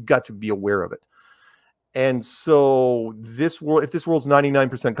know, you got to be aware of it. And so this world, if this world's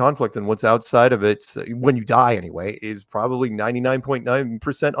 99% conflict, then what's outside of it, when you die anyway, is probably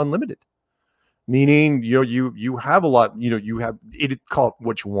 99.9% unlimited. Meaning, you have a lot, you have it, call it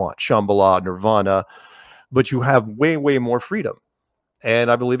what you want, Shambhala, Nirvana, but you have way, way more freedom.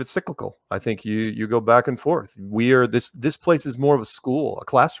 And I believe it's cyclical. I think you go back and forth. This place is more of a school, a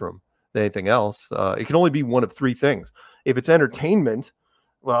classroom than anything else. It can only be one of three things. If it's entertainment,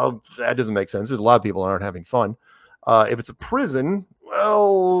 well, that doesn't make sense. There's a lot of people that aren't having fun. If it's a prison,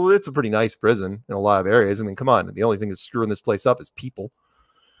 well, it's a pretty nice prison in a lot of areas. I mean, come on. The only thing that's screwing this place up is people.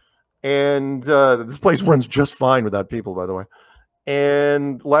 And this place runs just fine without people, by the way.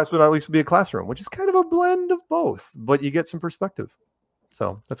 And last but not least would be a classroom, which is kind of a blend of both, but you get some perspective.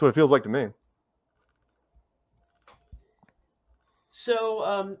 So that's what it feels like to me. So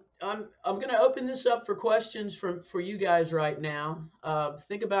I'm going to open this up for questions for you guys right now.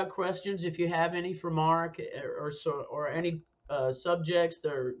 Think about questions if you have any for Mark, or any subjects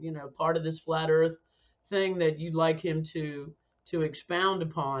that are part of this flat Earth thing that you'd like him to expound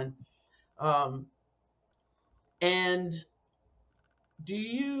upon. And do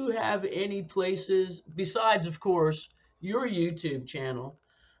you have any places besides, of course, your YouTube channel,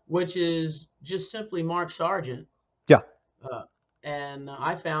 which is just simply Mark Sargent? Yeah. And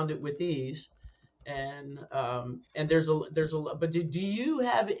I found it with ease. And there's a but do you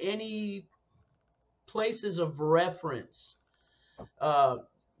have any places of reference,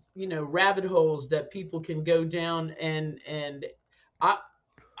 rabbit holes that people can go down, and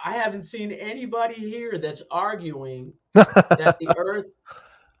I haven't seen anybody here that's arguing that the Earth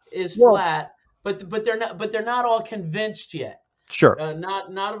is flat, but they're not all convinced yet. Sure. Not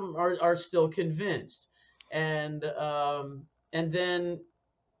of them are still convinced, and then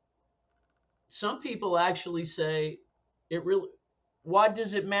some people actually say why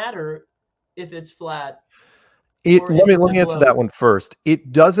does it matter if it's flat? Let me answer that one first.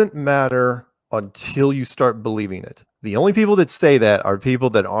 It doesn't matter until you start believing it. The only people that say that are people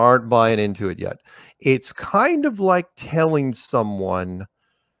that aren't buying into it yet. It's kind of like telling someone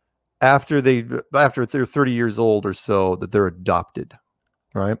after they're 30 years old or so that they're adopted,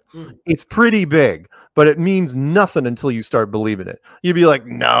 right? It's pretty big, but it means nothing until you start believing it. You'd be like,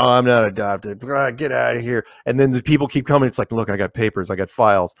 no, I'm not adopted. Get out of here. And then the people keep coming. It's like, look, I got papers. I got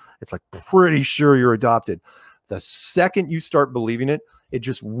files. It's like, pretty sure you're adopted. The second you start believing it, it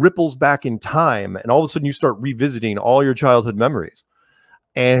just ripples back in time. And all of a sudden you start revisiting all your childhood memories.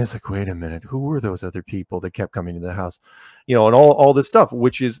 And it's like, wait a minute, who were those other people that kept coming to the house? And all this stuff,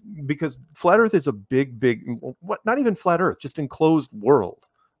 which is because flat Earth is a big, not even flat Earth, just enclosed world,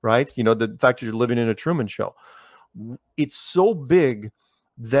 right? The fact that you're living in a Truman Show. It's so big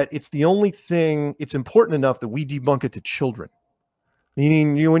that it's the only thing, it's important enough that we debunk it to children.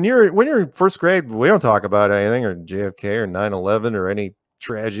 Meaning, when you're in first grade, we don't talk about anything or JFK or 9/11 or any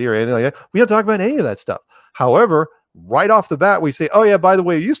tragedy or anything like that. We don't talk about any of that stuff. However, right off the bat, we say, oh yeah, by the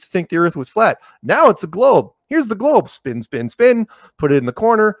way, we used to think the Earth was flat. Now it's a globe. Here's the globe. Spin, spin, spin. Put it in the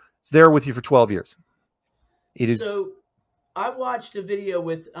corner. It's there with you for 12 years. It is. So I watched a video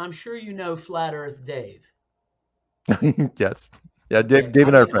with, I'm sure you know Flat Earth Dave. Yes. Yeah, Okay, Dave I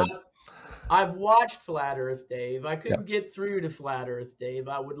and I are mean, friends. I've watched Flat Earth Dave. I Yeah. couldn't get through to Flat Earth Dave.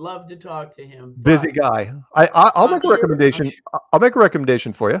 I would love to talk to him, Busy but guy. I'll I'm make a sure, I'm recommendation. sure I'll make a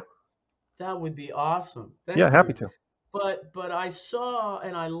recommendation for you. that would be awesome. Yeah, Thank happy you. to. But I saw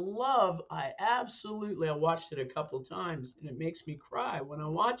and I absolutely, I watched it a couple times and it makes me cry when I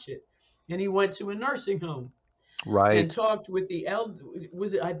watch it. And he went to a nursing home and Right. talked with the elder.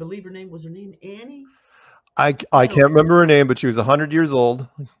 Was it? I believe was her name Annie? I I can't don't. remember her name, but she was 100 years old.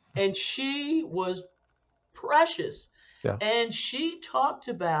 And she was precious. Yeah. And she talked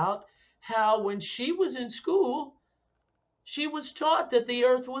about how when she was in school, she was taught that the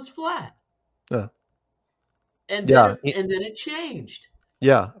earth was flat. Yeah. And then Yeah. it, and then it changed.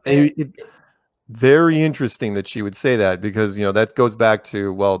 Yeah. And Very interesting that she would say that, because that goes back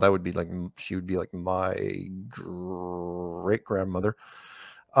to, well, that would be like, she would be like my great grandmother.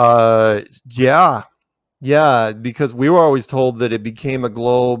 Yeah. Yeah, because we were always told that it became a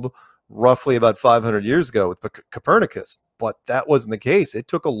globe roughly about 500 years ago with Copernicus, but that wasn't the case. It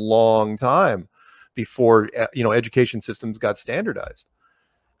took a long time before education systems got standardized.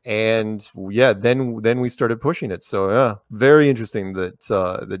 And yeah, then we started pushing it. So yeah, very interesting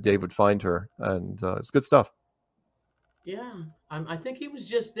that Dave would find her, and it's good stuff. yeah, I think he was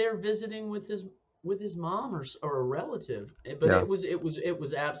just there visiting with his mom or a relative. But Yeah, it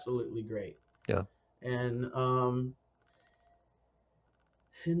was absolutely great. yeah. And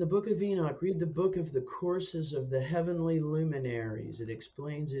in the book of Enoch, read the book of the courses of the heavenly luminaries. It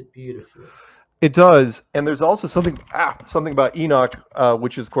explains it beautifully. It does, and there's also something about Enoch,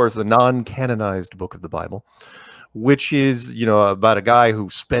 which is, of course, a non-canonized book of the Bible, which is about a guy who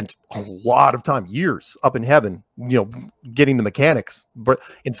spent a lot of time, years, up in heaven, getting the mechanics. But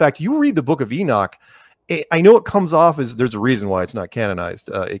in fact, you read the book of Enoch, I know it comes off as, there's a reason why it's not canonized.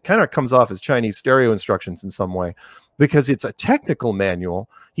 It kind of comes off as Chinese stereo instructions in some way, because it's a technical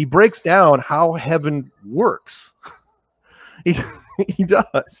manual. He breaks down how heaven works. He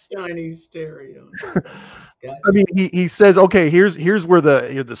does. Chinese stereo. Gotcha. I mean, he says, okay, here's where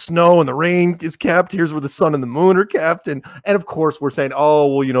the snow and the rain is kept. Here's where the sun and the moon are kept, and of course we're saying, oh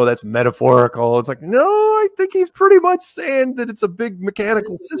well, that's metaphorical. It's like, no, I think he's pretty much saying that it's a big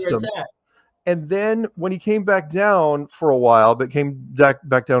mechanical system. And then when he came back down for a while, but came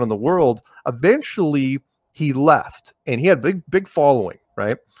back down in the world, eventually he left, and he had a big following,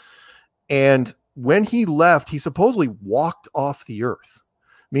 right? And when he left, he supposedly walked off the earth,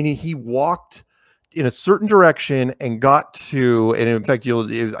 meaning he walked in a certain direction and got to, and in fact,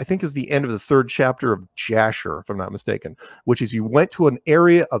 I think is the end of the 3rd chapter of Jasher, if I'm not mistaken, which is you went to an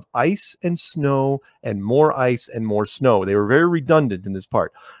area of ice and snow and more ice and more snow. They were very redundant in this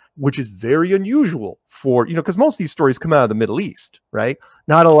part, which is very unusual for, because most of these stories come out of the Middle East, right?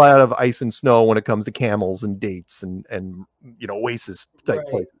 Not a lot of ice and snow when it comes to camels and dates and oasis type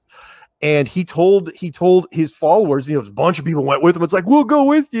places. And he told his followers, a bunch of people went with him. It's like, we'll go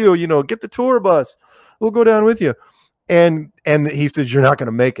with you, get the tour bus. We'll go down with you. And he says, you're not going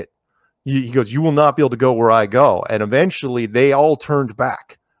to make it. He goes, you will not be able to go where I go. And eventually they all turned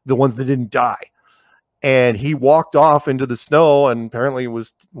back, the ones that didn't die. And he walked off into the snow and apparently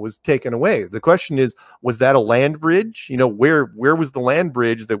was taken away. The question is, was that a land bridge? Where was the land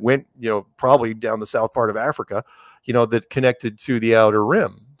bridge that went, probably down the south part of Africa, that connected to the outer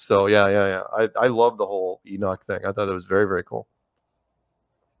rim? So yeah. I love the whole Enoch thing. I thought that was very, very cool.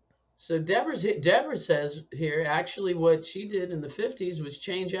 So Deborah says here, actually what she did in the 50s was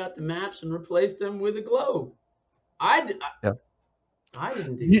change out the maps and replace them with a globe. I didn't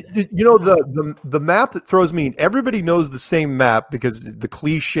do that. The map that throws me, everybody knows the same map because the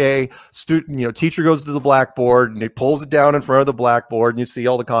cliche student, teacher goes to the blackboard and he pulls it down in front of the blackboard and you see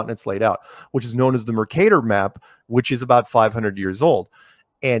all the continents laid out, which is known as the Mercator map, which is about 500 years old.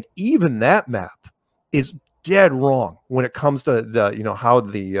 And even that map is dead wrong when it comes to how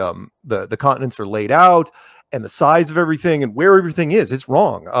the continents are laid out and the size of everything and where everything is. It's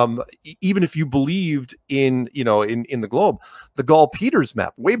wrong. Even if you believed in the globe, the Gall-Peters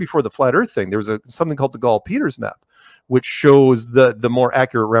map, way before the flat Earth thing, there was something called the Gall-Peters map, which shows the more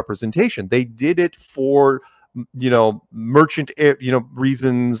accurate representation. They did it for merchant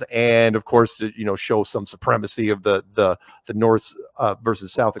reasons, and of course to show some supremacy of the North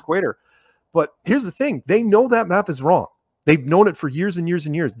versus South equator. But here's the thing, they know that map is wrong. They've known it for years and years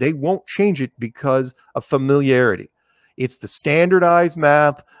and years. They won't change it because of familiarity. It's the standardized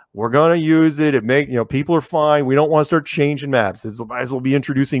map. We're going to use it. People are fine. We don't want to start changing maps. It might as well be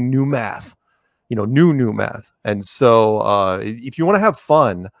introducing new math, new math. And so if you want to have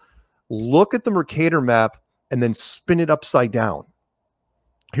fun, look at the Mercator map and then spin it upside down.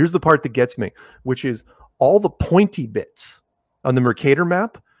 Here's the part that gets me, which is all the pointy bits on the Mercator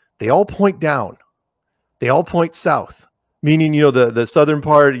map, they all point down. They all point south, meaning, you know, the southern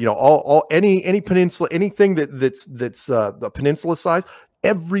part, you know, any peninsula, anything that's the peninsula size,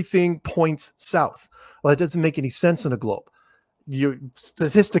 everything points south. Well, that doesn't make any sense in a globe.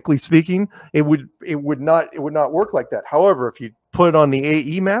 Statistically speaking, it would not work like that. However, if you put it on the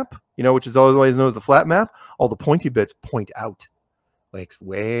AE map, you know, which is otherwise known as the flat map, all the pointy bits point out. Makes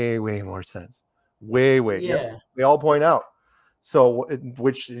way more sense. Way. Yeah. Yep, they all point out. So,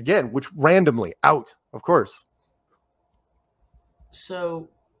 which randomly out, of course. So,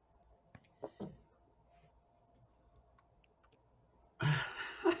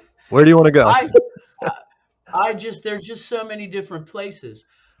 where do you want to go? There's just so many different places,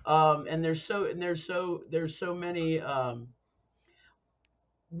 and there's so many.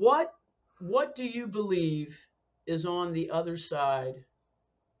 What do you believe is on the other side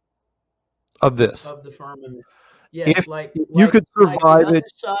of this, of the firmament? Yes, if you could survive the it, other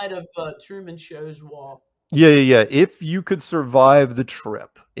side of Truman Show's wall. Yeah. If you could survive the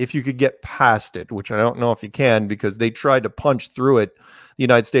trip, if you could get past it, which I don't know if you can, because they tried to punch through it. The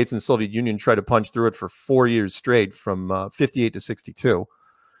United States and the Soviet Union tried to punch through it for 4 years straight, from 58 to 62.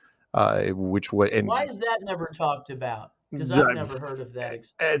 Which way? And why is that never talked about? Because I've never heard of that.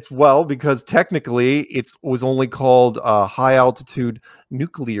 It's because technically it was only called high altitude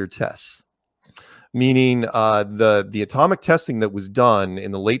nuclear tests. Meaning the atomic testing that was done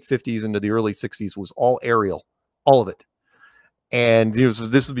in the late 50s into the early 60s was all aerial, all of it. And this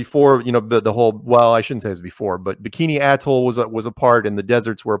was before, you know, the whole, well, I shouldn't say it was before, but Bikini Atoll was a part, and the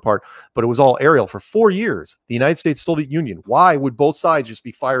deserts were a part, but it was all aerial for 4 years. The United States, Soviet Union. Why would both sides just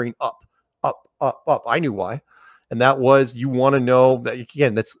be firing up? I knew why. And that was, you want to know that,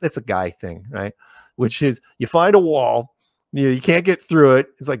 again, that's a guy thing, right? Which is, you find a wall, you can't get through it.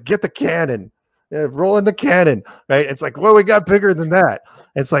 It's like, get the cannon. Yeah, roll in the cannon, right? It's like, well, we got bigger than that.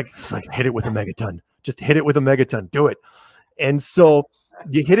 It's like hit it with a megaton. Just hit it with a megaton. Do it. And so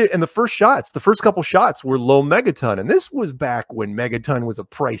you hit it, and the first couple shots were low megaton. And this was back when megaton was a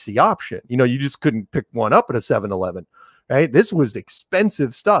pricey option. You know, you just couldn't pick one up at a 7-Eleven, right? This was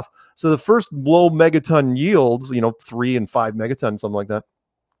expensive stuff. So the first low megaton yields, you know, 3 and 5 megaton, something like that.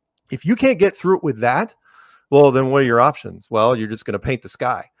 If you can't get through it with that, well, then what are your options? Well, you're just going to paint the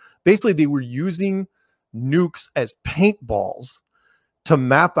sky. Basically, they were using nukes as paintballs to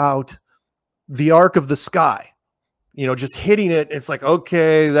map out the arc of the sky. You know, just hitting it. It's like,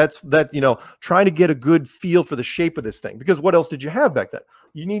 okay, you know, trying to get a good feel for the shape of this thing. Because what else did you have back then?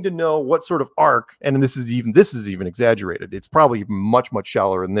 You need to know what sort of arc, and this is even exaggerated. It's probably much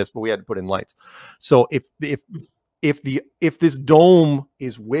shallower than this, but we had to put in lights. So if this dome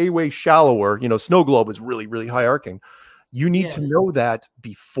is way shallower, you know, snow globe is really high arcing. You need to know that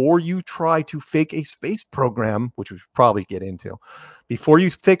before you try to fake a space program, which we should probably get into, before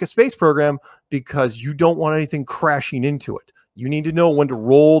you fake a space program, because you don't want anything crashing into it. You need to know when to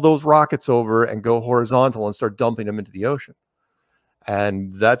roll those rockets over and go horizontal and start dumping them into the ocean.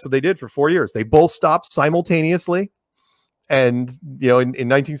 And that's what they did for 4 years. They both stopped simultaneously. And, you know, in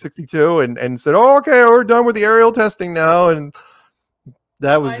 1962 and said, oh, okay, we're done with the aerial testing now. And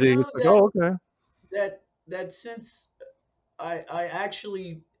that was it. Like, oh, okay. That since I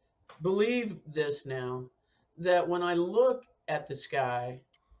actually believe this now, that when I look at the sky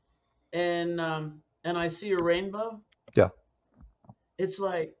and I see a rainbow, yeah, it's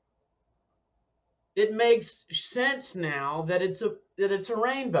like, it makes sense now that it's a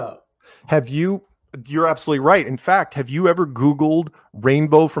rainbow. You're absolutely right. In fact, have you ever Googled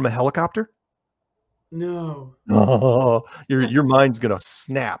rainbow from a helicopter? No. Oh, your mind's gonna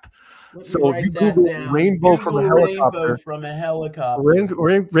snap. So you Google rainbow from a helicopter. Rainbow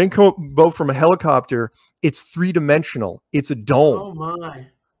from a helicopter. It's 3-dimensional. It's a dome. Oh my.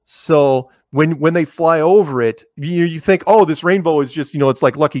 So when they fly over it, you think, oh, this rainbow is just, you know, it's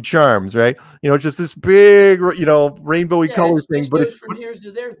like Lucky Charms, right? You know, just this big, you know, rainbowy color thing. But it's from here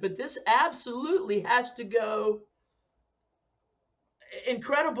to there. But this absolutely has to go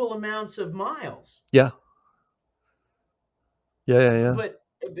incredible amounts of miles. Yeah. But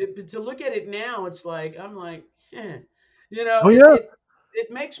to look at it now, it's like, I'm like, you know,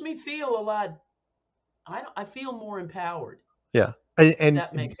 it makes me feel a lot. I feel more empowered. Yeah. And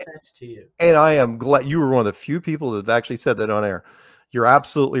that makes sense to you. And I am glad you were one of the few people that have actually said that on air. You're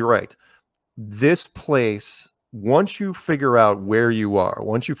absolutely right. This place, once you figure out where you are,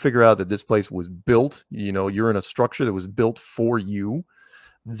 once you figure out that this place was built, you know, you're in a structure that was built for you,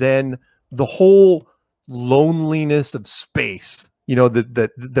 then the whole loneliness of space, you know,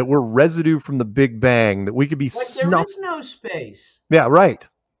 that we're residue from the Big Bang, that we could be Like there snuffed. is no space. Yeah, right.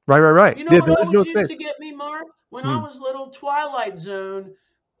 You know Yeah, what there is no always used space. to get me, Mark? When I Hmm. was little, Twilight Zone,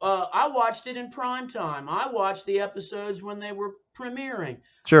 I watched it in prime time. I watched the episodes when they were premiering.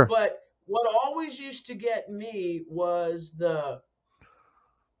 Sure. But what always used to get me was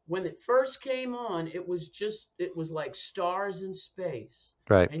when it first came on, it was like stars in space.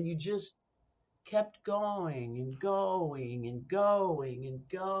 Right. And you just kept going and going and going and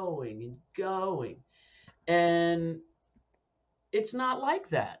going and going. And it's not like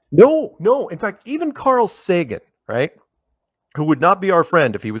that. No, no. In fact, even Carl Sagan, right, who would not be our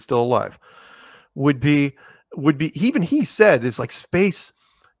friend if he was still alive, would be even he said it's like space.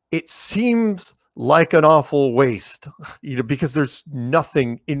 It seems like an awful waste, you know, because there's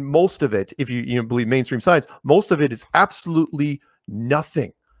nothing in most of it. If you believe mainstream science, most of it is absolutely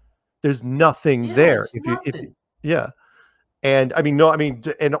nothing. There's nothing Yeah, there. it's nothing. Yeah. And I mean, no, I mean,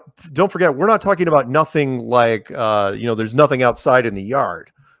 and don't forget, we're not talking about nothing like, you know, there's nothing outside in the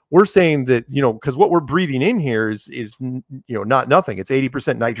yard. We're saying that, you know, because what we're breathing in here is, you know, not nothing. It's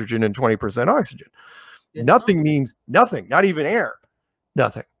 80% nitrogen and 20% oxygen. It's Nothing means nothing, not even air,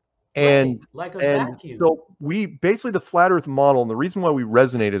 nothing. And, right, like a and vacuum. so we basically, the flat earth model, and the reason why we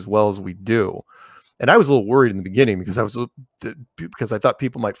resonate as well as we do, and I was a little worried in the beginning because I thought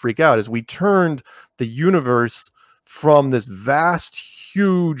people might freak out, is we turned the universe from this vast,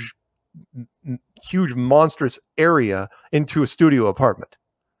 huge, monstrous area into a studio apartment.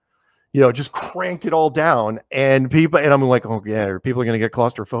 You know, just cranked it all down, and I'm like, oh yeah, are people going to get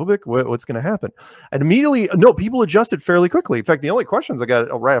claustrophobic? What's going to happen? And immediately, no, people adjusted fairly quickly. In fact, the only questions I got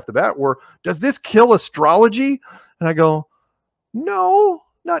right off the bat were, does this kill astrology? And I go, no,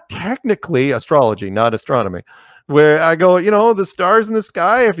 not technically. Astrology, not astronomy. Where I go, you know, the stars in the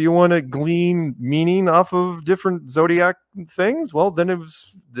sky, if you want to glean meaning off of different zodiac things, well, then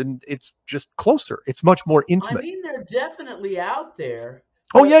it's just closer. It's much more intimate. I mean, they're definitely out there.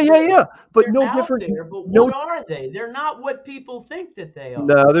 Oh yeah. But no different. There, but no, what are they? They're not what people think that they are.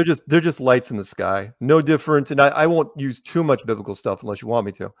 No, they're just lights in the sky. No different. And I won't use too much biblical stuff unless you want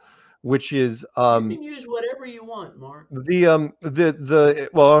me to, which is you can use whatever you want, Mark.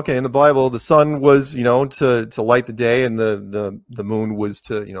 Well, okay, in the Bible, the sun was, you know, to light the day, and the moon was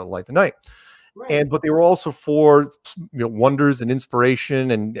to, you know, light the night. Right. But they were also for, you know, wonders and inspiration,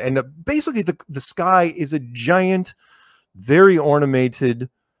 and basically the sky is a giant, very ornamented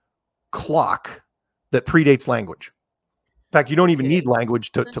clock that predates language. In fact, you don't even need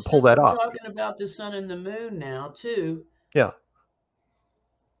language to pull that off. We're talking about the sun and the moon now too. Yeah.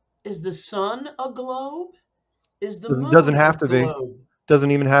 Is the sun a globe? Is the moon doesn't have to be. globe?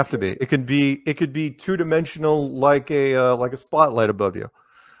 Doesn't even have to be. It could be two-dimensional, like a spotlight above you.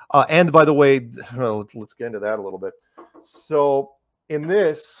 And by the way, let's get into that a little bit. So in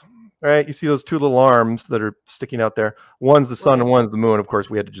this, right, you see those two little arms that are sticking out there. One's the sun and one's the moon. Of course,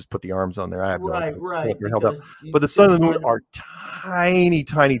 we had to just put the arms on there. I have no idea what they're held up. But the sun and the moon are tiny,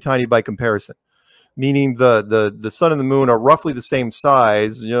 tiny, tiny by comparison. Meaning the sun and the moon are roughly the same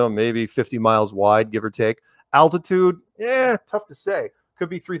size, you know, maybe 50 miles wide, give or take. Altitude, tough to say. Could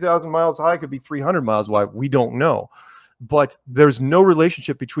be 3,000 miles high, could be 300 miles wide. We don't know. But there's no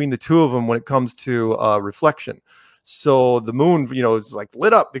relationship between the two of them when it comes to reflection. So the moon, you know, is like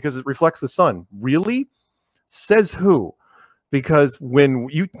lit up because it reflects the sun. Really? Says who? Because when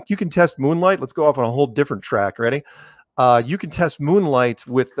you can test moonlight, let's go off on a whole different track. Ready? You can test moonlight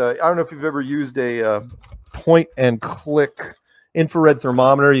with, I don't know if you've ever used a point and click infrared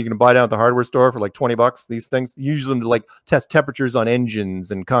thermometer. You can buy down at the hardware store for like 20 bucks. These things, you use them to like test temperatures on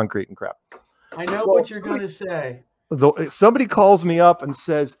engines and concrete and crap. I know what you're going to say. Though somebody calls me up and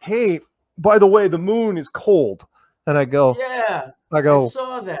says, hey, by the way, the moon is cold. And I go, I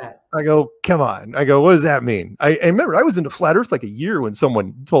saw that. I go, come on. I go, what does that mean? I remember I was into flat earth like a year when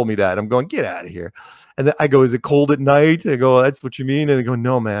someone told me that. I'm going, get out of here. And then I go, is it cold at night? I go, that's what you mean? And they go,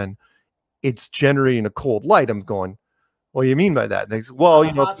 no, man, it's generating a cold light. I'm going, what do you mean by that? And they say, well,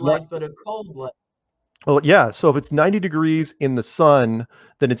 you know, it's light, but a cold light. Well, yeah. So if it's 90 degrees in the sun,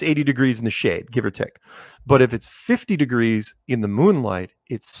 then it's 80 degrees in the shade, give or take. But if it's 50 degrees in the moonlight,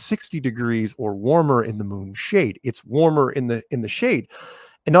 it's 60 degrees or warmer in the moon shade. It's warmer in the shade.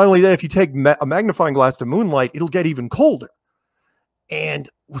 And not only that, if you take a magnifying glass to moonlight, it'll get even colder. And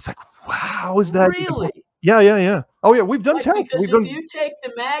it's like, wow, is that really? Yeah. Oh yeah, we've done tests. Because if you take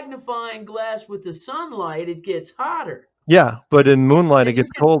the magnifying glass with the sunlight, it gets hotter. Yeah, but in moonlight it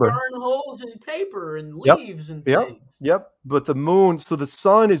gets colder. Burn holes in paper and leaves and things. Yep. But the moon, so the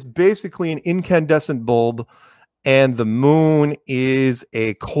sun is basically an incandescent bulb, and the moon is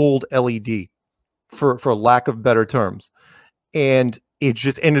a cold LED, for lack of better terms. And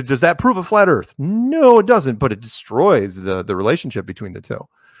does that prove a flat Earth? No, it doesn't, but it destroys the relationship between the two.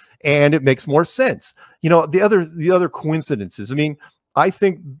 And it makes more sense. You know, the other coincidences. I mean, I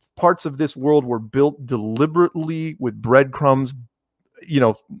think parts of this world were built deliberately with breadcrumbs, you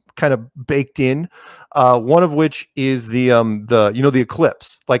know, kind of baked in. One of which is the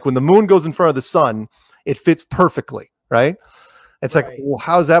eclipse. Like when the moon goes in front of the sun, it fits perfectly, right? It's like, well,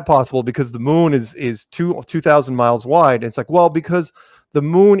 how is that possible? Because the moon is 2,000 miles wide. And it's like, well, because the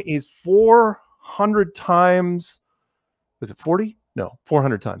moon is 400 times, is it 40? No,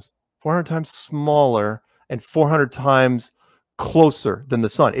 400 times. 400 times smaller and 400 times closer than the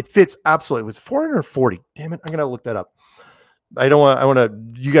sun. It fits absolutely. It was 440. Damn it. I'm going to look that up. I want to,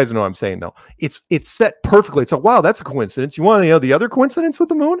 you guys know what I'm saying though. It's set perfectly. It's like, wow, that's a coincidence. You want to know the other coincidence with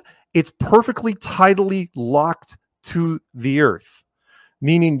the moon? It's perfectly tidally locked to the Earth,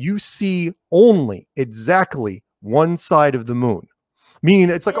 meaning you see only exactly one side of the moon. Meaning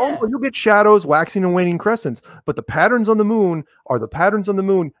it's like, oh, you'll get shadows, waxing and waning crescents, but the patterns on the moon are the patterns on the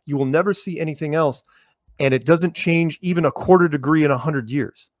moon. You will never see anything else. And it doesn't change even a quarter degree in 100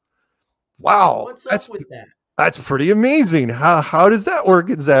 years. Wow. What's up with that? That's pretty amazing. How does that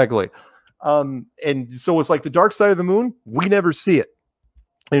work exactly? And so it's like the dark side of the moon, we never see it.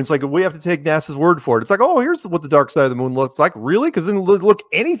 And it's like, we have to take NASA's word for it. It's like, oh, here's what the dark side of the moon looks like. Really? Because it doesn't look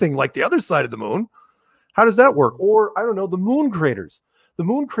anything like the other side of the moon. How does that work? Or, I don't know, the moon craters. The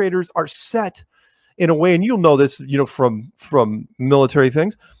moon craters are set in a way, and you'll know this, you know, from military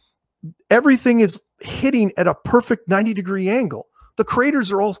things. Everything is hitting at a perfect 90-degree angle. The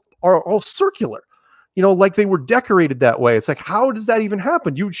craters are all circular. You know, like they were decorated that way. It's like, how does that even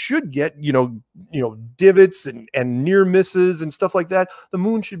happen? You should get, you know, divots and near misses and stuff like that. The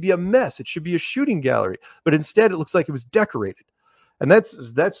moon should be a mess. It should be a shooting gallery. But instead, it looks like it was decorated. And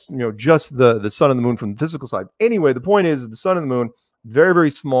that's you know, just the sun and the moon from the physical side. Anyway, the point is the sun and the moon, very,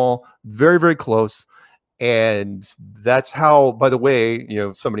 very small, very, very close. And that's how, by the way, you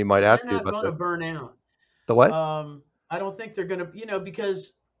know, somebody might ask you about they're not going to burn out. The what? I don't think they're going to, you know,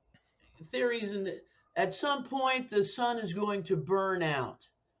 because theories and at some point the sun is going to burn out.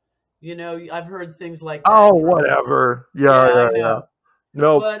 You know, I've heard things like that. Oh, whatever. Yeah.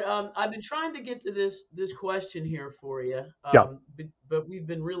 No, but I've been trying to get to this question here for you. But we've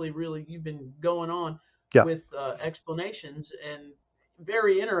been you've been going on with explanations and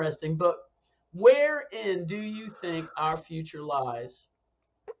very interesting. But wherein do you think our future lies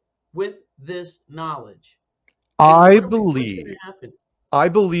with this knowledge? I believe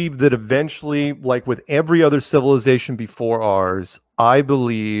that eventually, like with every other civilization before ours, I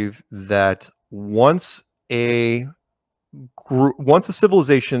believe that once a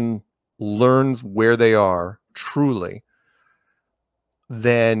civilization learns where they are truly,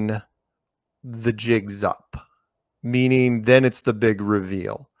 then the jig's up. Meaning, then it's the big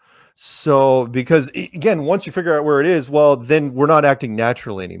reveal. So, because again, once you figure out where it is, well, then we're not acting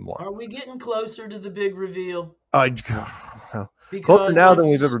naturally anymore. Are we getting closer to the big reveal? Closer now than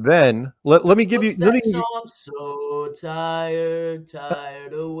we've ever been. Let me give you. I'm so tired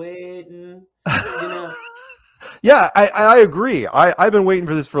of waiting. You know. Yeah, I agree. I've been waiting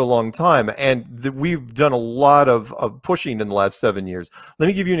for this for a long time, and we've done a lot of pushing in the last 7 years. Let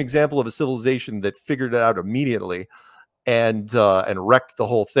me give you an example of a civilization that figured it out immediately and wrecked the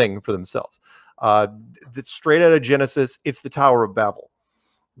whole thing for themselves. It's straight out of Genesis. It's the Tower of Babel.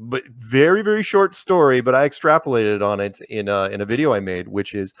 But very, very short story, but I extrapolated on it in a video I made,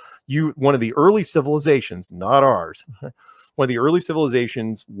 which is one of the early civilizations, not ours. One of the early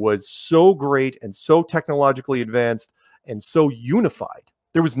civilizations was so great and so technologically advanced and so unified.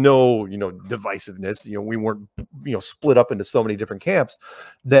 There was no, divisiveness. We weren't, split up into so many different camps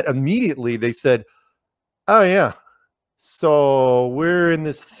that immediately they said, oh yeah, so we're in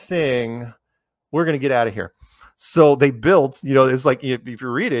this thing. We're going to get out of here. So they built, it's like, if you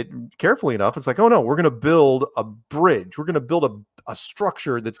read it carefully enough, it's like, oh no, we're going to build a bridge. We're going to build a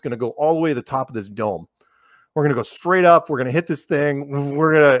structure that's going to go all the way to the top of this dome. We're going to go straight up. We're going to hit this thing.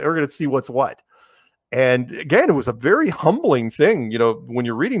 We're going to see what's what. And again, it was a very humbling thing, when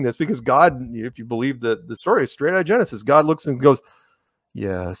you're reading this, because God, if you believe the story is straight out of Genesis, God looks and goes,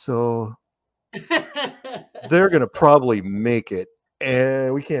 yeah, so they're going to probably make it.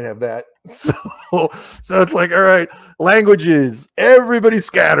 And we can't have that. So it's like, all right, languages, everybody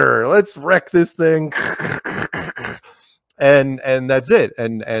scatter. Let's wreck this thing. And that's it.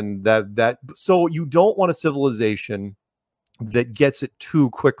 And that so you don't want a civilization that gets it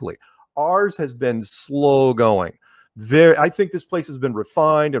too quickly. Ours has been slow going. I think this place has been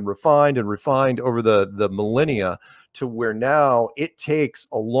refined and refined and refined over the millennia to where now it takes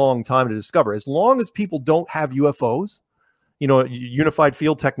a long time to discover. As long as people don't have UFOs, you know, unified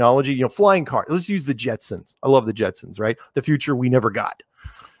field technology, you know, flying cars. Let's use the Jetsons. I love the Jetsons, right? The future we never got,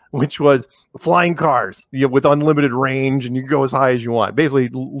 which was flying cars, you know, with unlimited range, and you go as high as you want. Basically,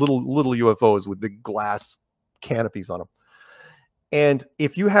 little UFOs with big glass canopies on them. And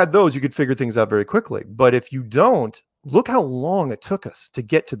if you had those, you could figure things out very quickly. But if you don't, look how long it took us to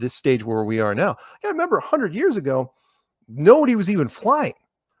get to this stage where we are now. I remember 100 years ago, nobody was even flying.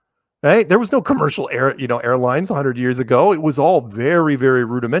 Right? There was no commercial airlines 100 years ago. It was all very, very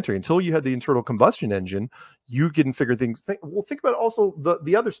rudimentary. Until you had the internal combustion engine, you can figure things. Well, think about also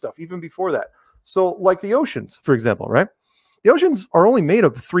the other stuff, even before that. So like the oceans, for example, right? The oceans are only made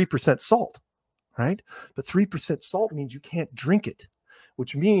of 3% salt, right? But 3% salt means you can't drink it,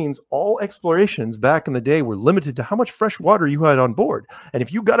 which means all explorations back in the day were limited to how much fresh water you had on board. And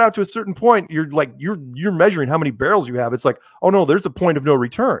if you got out to a certain point, you're measuring how many barrels you have. It's like, oh no, there's a point of no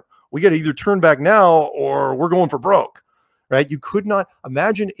return. We got to either turn back now or we're going for broke, right? You could not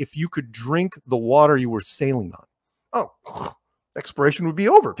imagine if you could drink the water you were sailing on. Oh, exploration would be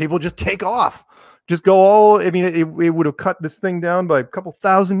over. People just take off, just go all, I mean, it would have cut this thing down by a couple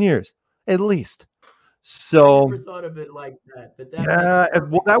thousand years, at least. So I never thought of it like that, but that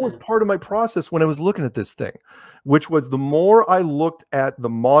well, that was part of my process when I was looking at this thing, which was the more I looked at the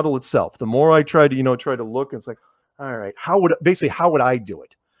model itself, the more I tried to, look, and it's like, all right, how would I do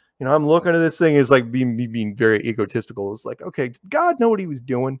it? You know, I'm looking at this thing as like being very egotistical. It's like, okay, God know what he was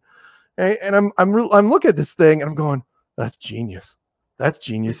doing, and I'm looking at this thing and I'm going, that's genius. That's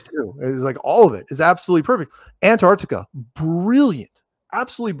genius too. It's like all of it is absolutely perfect. Antarctica, brilliant,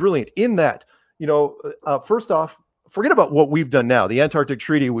 absolutely brilliant. In that, first off, forget about what we've done now. The Antarctic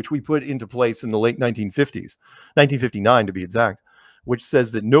Treaty, which we put into place in the late 1950s, 1959 to be exact, which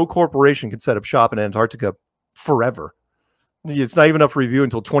says that no corporation can set up shop in Antarctica forever. It's not even up for review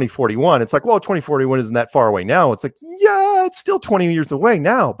until 2041. It's like, well, 2041 isn't that far away now. It's like, yeah, it's still 20 years away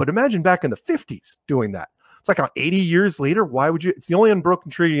now. But imagine back in the 50s doing that. It's like 80 years later. Why would you? It's the only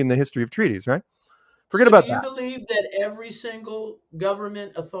unbroken treaty in the history of treaties, right? Forget about that. Do you believe that every single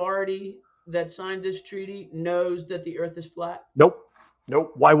government authority that signed this treaty knows that the Earth is flat? Nope.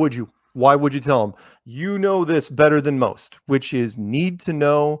 Why would you? Why would you tell them? You know this better than most, which is need to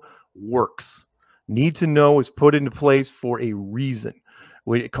know works. Need to know is put into place for a reason.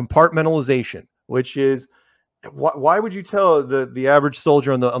 Compartmentalization, which is why would you tell the average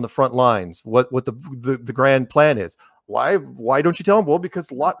soldier on the front lines what the grand plan is? Why don't you tell them? Well, because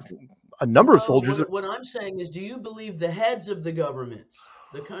a number of soldiers. What I'm saying is, do you believe the heads of the governments,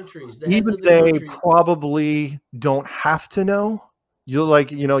 the countries, they probably don't have to know?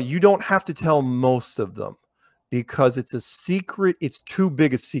 You don't have to tell most of them because it's a secret. It's too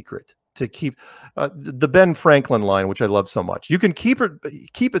big a secret to keep. The Ben Franklin line, which I love so much. You can keep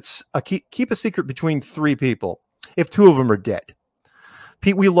a secret between three people if two of them are dead.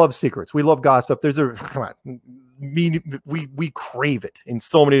 Pete, we love secrets. We love gossip. Come on. We crave it in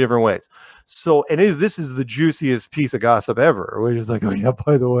so many different ways. So, this is the juiciest piece of gossip ever. We're just like, oh yeah,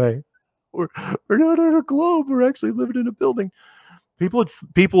 by the way, we're not on a globe. We're actually living in a building. People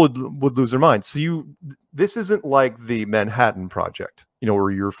would lose their minds. So this isn't like the Manhattan Project,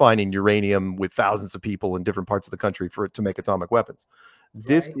 where you're finding uranium with thousands of people in different parts of the country to make atomic weapons.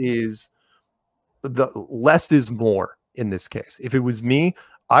 This is the less is more in this case. If it was me,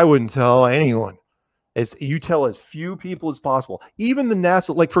 I wouldn't tell anyone. As you tell as few people as possible. Even the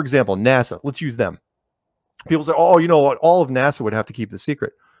NASA, like for example, NASA, let's use them. People say, oh, you know what? All of NASA would have to keep the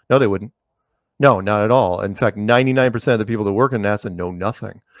secret. No, they wouldn't. No, not at all. In fact, 99% of the people that work in NASA know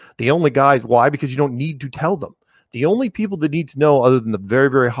nothing. The only guys, why? Because you don't need to tell them. The only people that need to know, other than the very,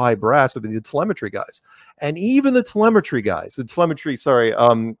 very high brass, would be the telemetry guys. And even the telemetry guys,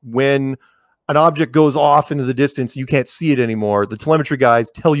 when an object goes off into the distance, you can't see it anymore. The telemetry guys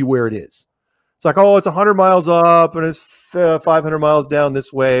tell you where it is. It's like, oh, it's 100 miles up and it's 500 miles down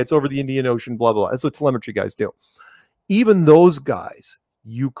this way. It's over the Indian Ocean, blah, blah, blah. That's what telemetry guys do. Even those guys,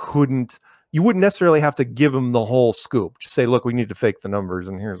 you wouldn't necessarily have to give them the whole scoop. Just say, look, we need to fake the numbers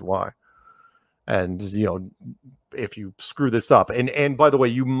and here's why. And, if you screw this up, and by the way,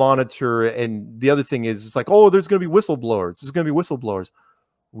 you monitor. And the other thing is, it's like, oh, there's going to be whistleblowers. There's going to be whistleblowers.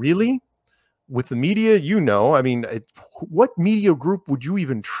 Really? With the media, what media group would you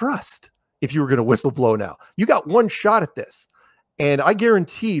even trust? If you were going to whistleblow now, you got one shot at this. And I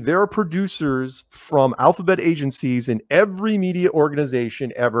guarantee there are producers from alphabet agencies in every media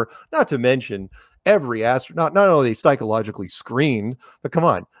organization ever, not to mention every astronaut, not only psychologically screened, but come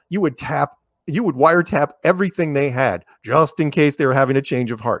on, you would wiretap everything they had just in case they were having a change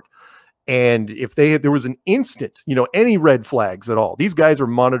of heart. And if there was an instant, any red flags at all, these guys are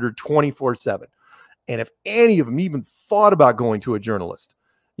monitored 24/7. And if any of them even thought about going to a journalist,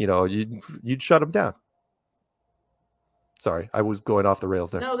 you know, you'd shut them down. Sorry, I was going off the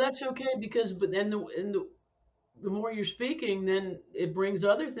rails there. No, that's okay, because but then the more you're speaking, then it brings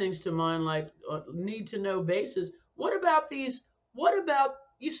other things to mind, like need to know basis. What about these? What about,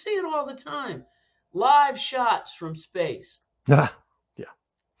 you see it all the time, live shots from space? Yeah.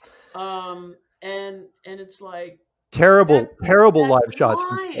 And it's like terrible live that's shots.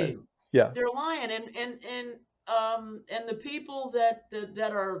 lying. Yeah, they're lying, and the people that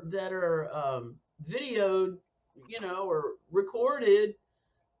are videoed, you know, or recorded,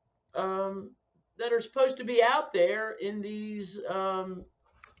 that are supposed to be out there in these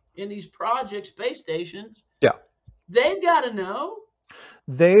project space stations. Yeah, they've got to know.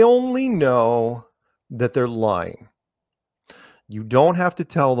 They only know that they're lying. You don't have to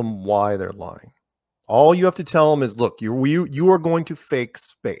tell them why they're lying. All you have to tell them is, look, you are going to fake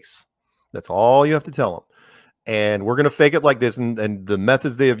space. That's all you have to tell them. And we're going to fake it like this. And the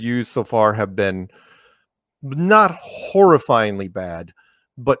methods they have used so far have been not horrifyingly bad,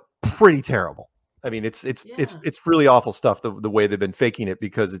 but pretty terrible. I mean, it's really awful stuff, the way they've been faking it,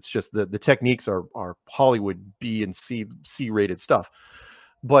 because it's just the techniques are Hollywood B and C rated stuff.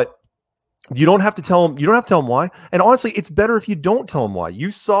 But you don't have to tell them. You don't have to tell them why. And honestly, it's better if you don't tell them why.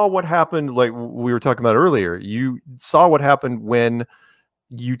 You saw what happened, like we were talking about earlier. You saw what happened when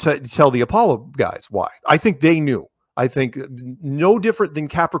you tell the Apollo guys why. I think they knew. I think no different than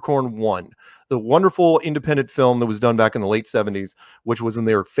Capricorn 1, the wonderful independent film that was done back in the late 70s, which was when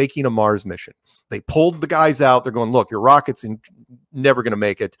they were faking a Mars mission. They pulled the guys out. They're going, look, your rocket's never going to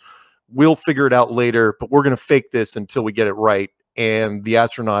make it. We'll figure it out later, but we're going to fake this until we get it right. And the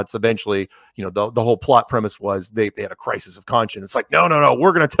astronauts eventually, you know, the whole plot premise was they had a crisis of conscience. It's like, no,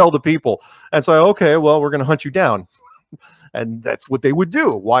 we're going to tell the people. And so, okay, well, we're going to hunt you down. And that's what they would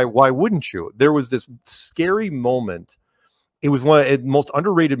do. Why wouldn't you? There was this scary moment. It was one of the most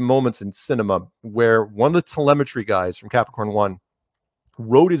underrated moments in cinema, where one of the telemetry guys from Capricorn 1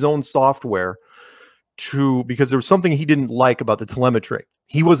 wrote his own software because there was something he didn't like about the telemetry.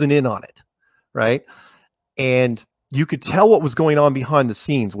 He wasn't in on it, right? And you could tell what was going on behind the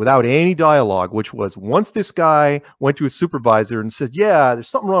scenes without any dialogue, which was, once this guy went to his supervisor and said, yeah, there's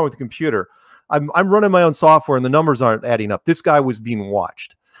something wrong with the computer. I'm running my own software and the numbers aren't adding up. This guy was being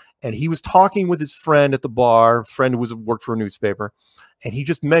watched. And he was talking with his friend at the bar, friend who worked for a newspaper. And he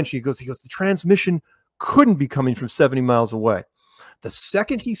just mentioned, he goes, the transmission couldn't be coming from 70 miles away. The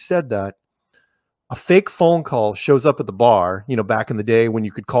second he said that, a fake phone call shows up at the bar, you know, back in the day when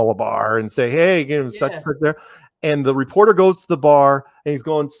you could call a bar and say, hey, you know, such a person there. And the reporter goes to the bar and he's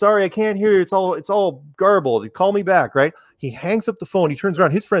going, sorry, I can't hear you. It's all garbled. Call me back, right? He hangs up the phone. He turns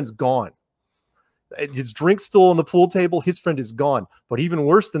around. His friend's gone. His drink's still on the pool table. His friend is gone. But even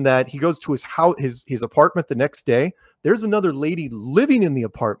worse than that, he goes to his house, his apartment the next day. There's another lady living in the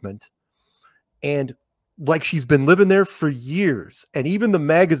apartment, and like she's been living there for years. And even the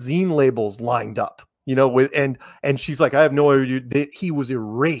magazine labels lined up, you know, and she's like, I have no idea. He was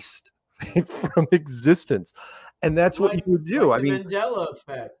erased from existence. And that's what you would do. Like I mean, Mandela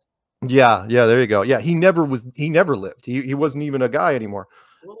effect. Yeah, there you go. Yeah, he never lived. He wasn't even a guy anymore.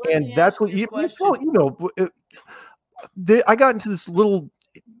 Well, and that's what you know. I got into this little.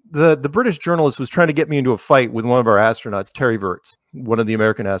 The British journalist was trying to get me into a fight with one of our astronauts, Terry Virts, one of the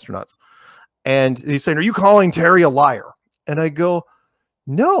American astronauts, and he's saying, "Are you calling Terry a liar?" And I go,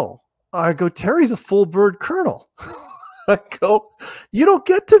 "No." I go, "Terry's a full bird colonel." I go, you don't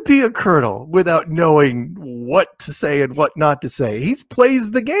get to be a colonel without knowing what to say and what not to say. He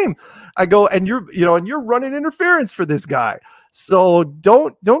plays the game. I go, and you're running interference for this guy. So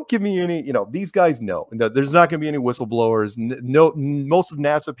don't give me any, you know, these guys know. There's not going to be any whistleblowers. No, most of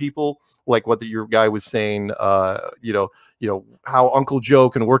NASA people, like what your guy was saying, you know, how Uncle Joe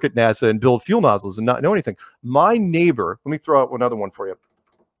can work at NASA and build fuel nozzles and not know anything. My neighbor, let me throw out another one for you.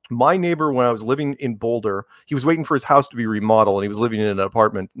 My neighbor, when I was living in Boulder, he was waiting for his house to be remodeled, and he was living in an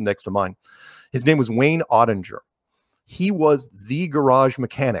apartment next to mine. His name was Wayne Ottinger. He was the garage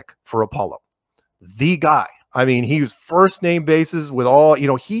mechanic for Apollo. The guy. I mean, he was first name basis with all, you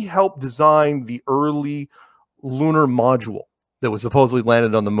know, he helped design the early lunar module that was supposedly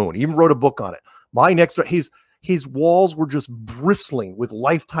landed on the moon. He even wrote a book on it. My next, his walls were just bristling with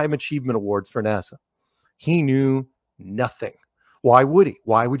lifetime achievement awards for NASA. He knew nothing. Why would he?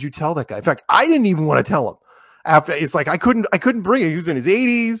 Why would you tell that guy? In fact, I didn't even want to tell him. After it's like I couldn't bring it. He was in his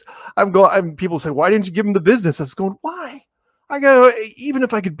 80s. People say, why didn't you give him the business? I was going, why? I go, even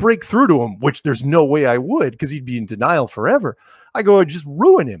if I could break through to him, which there's no way I would, because he'd be in denial forever. I go, I'd just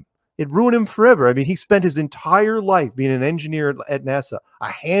ruin him. It ruined him forever. I mean, he spent his entire life being an engineer at NASA,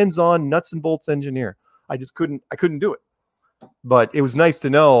 a hands-on nuts and bolts engineer. I couldn't do it. But it was nice to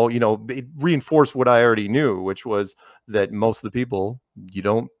know, you know, it reinforced what I already knew, which was that most of the people you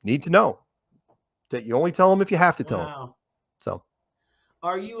don't need to know. That you only tell them if you have to tell them. Wow. So,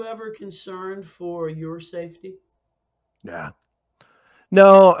 Are you ever concerned for your safety? yeah.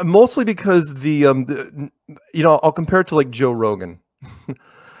 No, mostly because you know, I'll compare it to like Joe Rogan.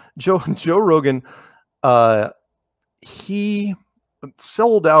 Joe Rogan, he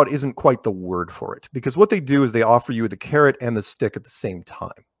sold out isn't quite the word for it, because what they do is they offer you the carrot and the stick at the same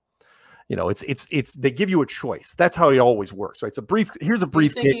time. You know, it's they give you a choice. That's how it always works, right? Here's a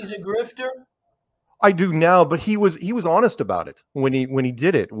brief. You think he's a grifter? I do now, but he was honest about it when he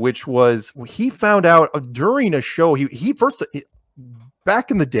did it, which was he found out during a show. He first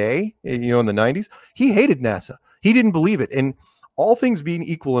back in the day, you know, in the 90s, he hated NASA. He didn't believe it. And all things being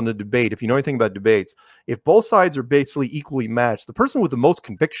equal in a debate, if you know anything about debates, if both sides are basically equally matched, the person with the most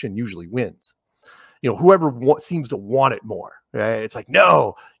conviction usually wins. You know, whoever seems to want it more, right? It's like,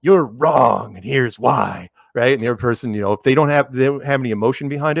 no, you're wrong, and here's why, right? And the other person, you know, if they don't have any emotion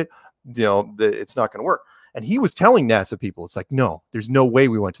behind it, you know, it's not going to work. And he was telling NASA people, it's like, no, there's no way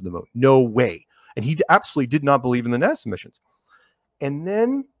we went to the moon. No way. And he absolutely did not believe in the NASA missions. And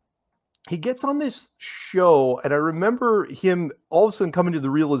then he gets on this show, and I remember him all of a sudden coming to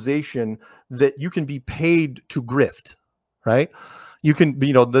the realization that you can be paid to grift, right? You can,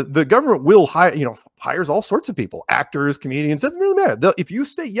 you know, the government will hire, you know, hires all sorts of people, actors, comedians, doesn't really matter. If you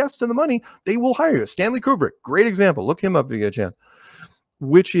say yes to the money, they will hire you. Stanley Kubrick, great example. Look him up if you get a chance.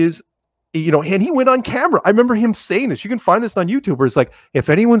 Which is, you know, and he went on camera. I remember him saying this. You can find this on YouTube, where it's like, if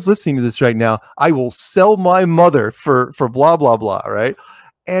anyone's listening to this right now, I will sell my mother for blah, blah, blah, right?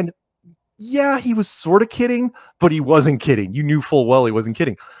 And yeah, he was sort of kidding, but he wasn't kidding. You knew full well he wasn't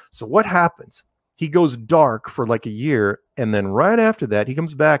kidding. So what happens? He goes dark for like a year, and then right after that, he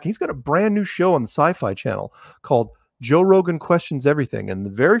comes back. He's got a brand new show on the Sci-Fi Channel called Joe Rogan Questions Everything. And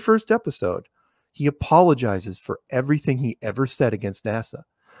the very first episode, he apologizes for everything he ever said against NASA.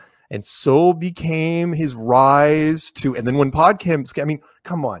 And so became his rise to, and then when podcasts, I mean,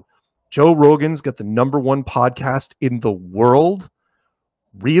 come on, Joe Rogan's got the #1 podcast in the world.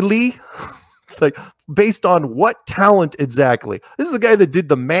 Really? It's like, based on what talent exactly? This is a guy that did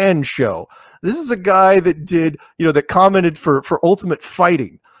the Man Show. This is a guy that did, you know, that commented for Ultimate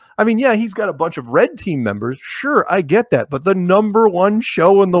Fighting. I mean, yeah, he's got a bunch of Red Team members. Sure, I get that. But the #1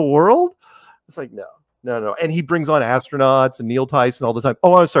 show in the world? It's like, no. And he brings on astronauts and Neil Tyson all the time.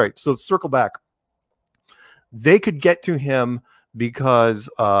 Oh, I'm sorry. So circle back. They could get to him because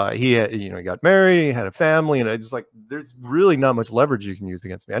he had, you know, he got married, he had a family, and it's like, there's really not much leverage you can use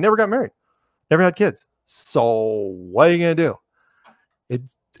against me. I never got married, never had kids. So what are you going to do?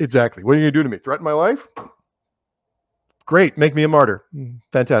 Exactly. What are you going to do to me? Threaten my life? Great. Make me a martyr.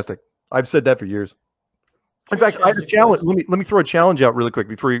 Fantastic. I've said that for years. In fact, I have a challenge. Let me throw a challenge out really quick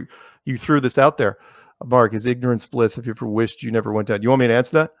before you threw this out there. Mark, is ignorance bliss if you ever wished you never went down? You want me to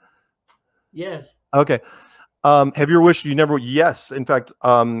answer that? Yes. Okay. Have you ever wished you never? Yes. In fact,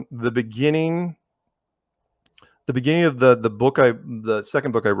 the beginning of the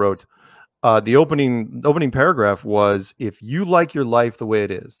second book I wrote, the opening paragraph was, if you like your life the way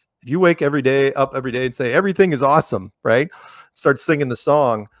it is, if you wake up every day and say everything is awesome, right? Start singing the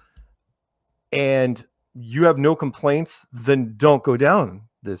song, and you have no complaints, then don't go down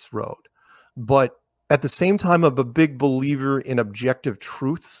this road. But at the same time, I'm a big believer in objective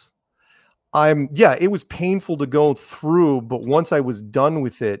truths. It was painful to go through, but once I was done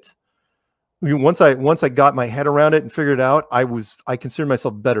with it, I mean, once I got my head around it and figured it out, I consider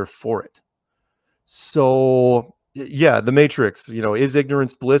myself better for it. So yeah, the Matrix, you know, is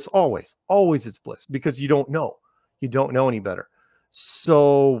ignorance bliss? Always it's bliss, because you don't know any better.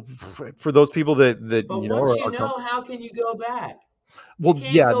 So for those people that But you know, once you know, how can you go back? Well,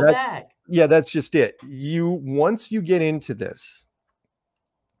 you can't go back. Yeah, that's just it. Once you get into this,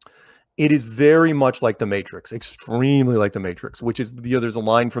 it is very much like the Matrix, extremely like the Matrix, which is, there's a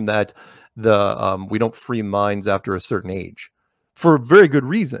line from that, we don't free minds after a certain age, for a very good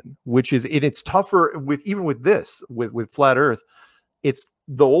reason, which is, it's tougher with flat Earth. It's,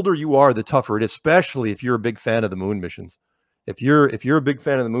 the older you are, the tougher it is, especially if you're a big fan of the moon missions. If you're a big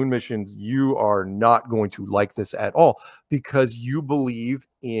fan of the moon missions, you are not going to like this at all, because you believe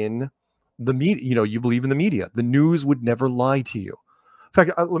in the media. You know, you believe in the media. The news would never lie to you. In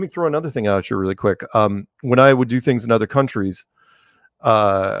fact, let me throw another thing out here really quick. When I would do things in other countries,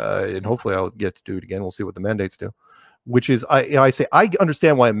 and hopefully I'll get to do it again, we'll see what the mandates do, which is, I say, I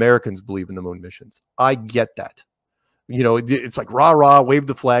understand why Americans believe in the moon missions. I get that. You know, it's like rah rah, wave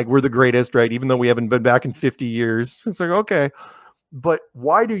the flag, we're the greatest, right? Even though we haven't been back in 50 years. It's like, okay, but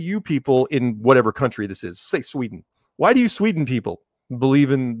why do you people in whatever country this is, say Sweden, why do you Sweden people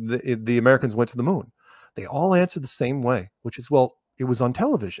believe in the Americans went to the moon? They all answer the same way, which is, well, it was on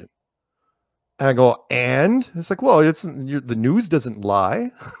television. And I go, and it's like, well, the news doesn't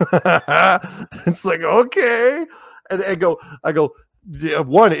lie. It's like, okay. And I go, yeah,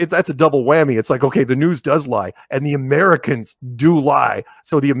 one, that's a double whammy. It's like, okay, the news does lie, and the Americans do lie.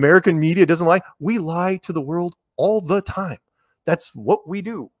 So the American media doesn't lie. We lie to the world all the time. That's what we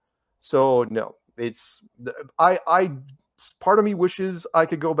do. So no, it's part of me wishes I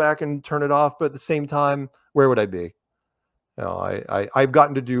could go back and turn it off, but at the same time, where would I be? You know, I've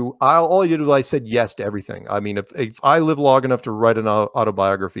gotten to do, all I did was I said yes to everything. I mean, if I live long enough to write an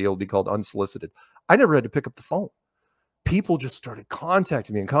autobiography, it'll be called Unsolicited. I never had to pick up the phone. People just started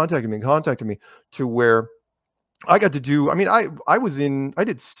contacting me to where I got to do, I mean, I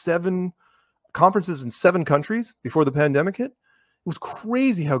did 7 conferences in 7 countries before the pandemic hit. It was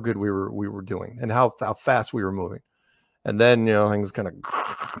crazy how good we were doing and how fast we were moving. And then, you know, things kind of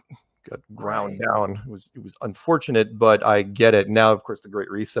got ground down. It was unfortunate, but I get it. Now, of course, the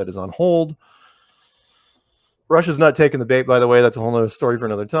Great Reset is on hold. Russia's not taking the bait, by the way. That's a whole other story for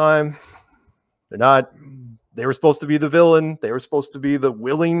another time. They're not. They were supposed to be the villain. They were supposed to be the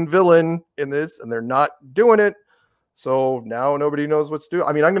willing villain in this, and they're not doing it. So now nobody knows what to do.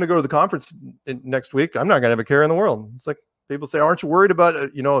 I mean, I'm going to go to the conference next week. I'm not going to have a care in the world. It's like people say, aren't you worried about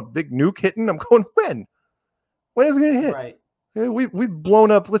a big nuke hitting? I'm going, when? When is it going to hit? Right. We've blown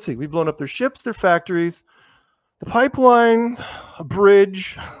up. Let's see. We've blown up their ships, their factories, the pipeline, a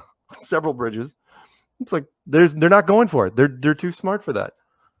bridge, several bridges. It's like they're not going for it. They're too smart for that.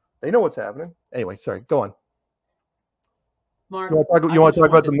 They know what's happening. Anyway, sorry. Go on. Mark, you want to talk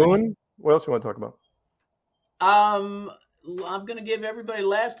about the moon? What else you want to talk about? I'm going to give everybody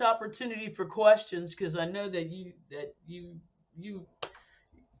last opportunity for questions because I know that you're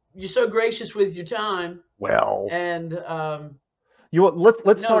so gracious with your time. Well, and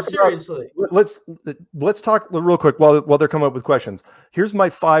let's talk seriously. Let's talk real quick while they're coming up with questions. Here's my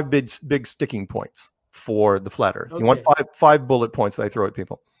 5 big sticking points for the flat Earth. Okay. You want 5 bullet points that I throw at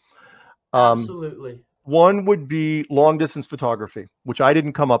people? Absolutely. One would be long distance photography, which I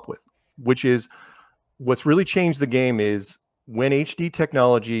didn't come up with, which is what's really changed the game is when HD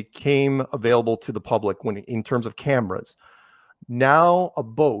technology came available to the public in terms of cameras. Now a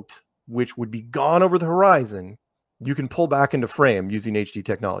boat, which would be gone over the horizon, you can pull back into frame using HD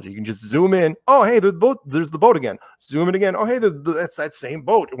technology. You can just zoom in. Oh, hey, there's the boat again. Zoom in again. Oh, hey, that's that same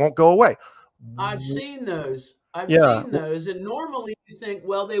boat. It won't go away. I've seen those. I've seen those. And normally you think,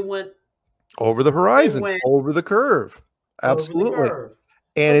 well, they went over the horizon, over the curve. Absolutely. Over the curve.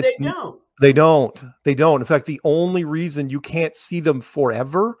 And but they don't. In fact, the only reason you can't see them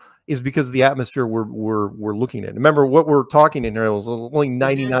forever is because of the atmosphere we're looking at. Remember, what we're talking in here was only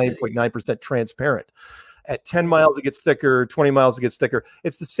 99.9% transparent. At 10 miles, it gets thicker. 20 miles, it gets thicker.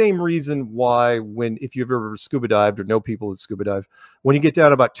 It's the same reason why if you've ever scuba dived or know people that scuba dive, when you get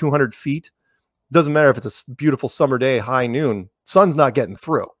down about 200 feet, doesn't matter if it's a beautiful summer day, high noon, sun's not getting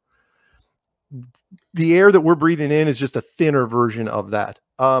through. The air that we're breathing in is just a thinner version of that.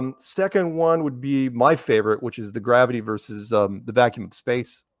 Second one would be my favorite, which is the gravity versus the vacuum of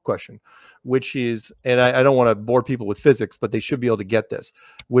space question, which is, and I don't want to bore people with physics, but they should be able to get this,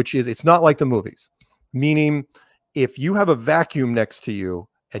 which is it's not like the movies. Meaning, if you have a vacuum next to you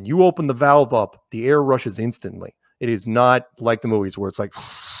and you open the valve up, the air rushes instantly. It is not like the movies where it's like,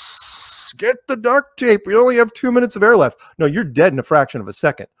 get the duct tape. We only have 2 minutes of air left. No, you're dead in a fraction of a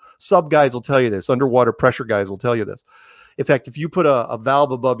second. Sub guys will tell you this. Underwater pressure guys will tell you this. In fact, if you put a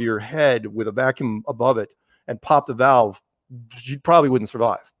valve above your head with a vacuum above it and pop the valve, you probably wouldn't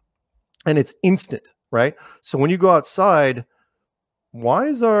survive. And it's instant, right? So when you go outside, why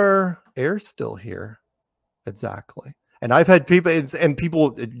is our air still here? Exactly. And I've had people,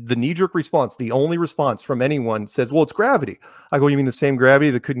 the knee-jerk response, the only response from anyone says, well, it's gravity. I go, you mean the same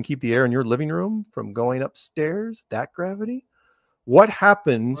gravity that couldn't keep the air in your living room from going upstairs? That gravity? What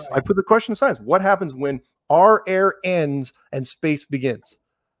happens? Right. I put the question in science. What happens when our air ends and space begins?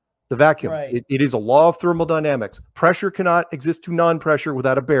 The vacuum. Right. It is a law of thermodynamics. Pressure cannot exist to non-pressure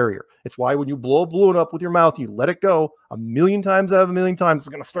without a barrier. It's why when you blow a balloon up with your mouth, you let it go 1,000,000 times out of 1,000,000 times, it's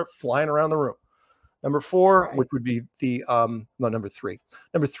going to start flying around the room. Number 4, right, which would be the number 3.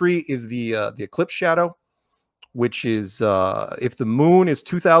 Number 3 is the eclipse shadow, which is if the moon is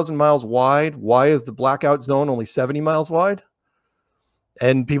 2,000 miles wide, why is the blackout zone only 70 miles wide?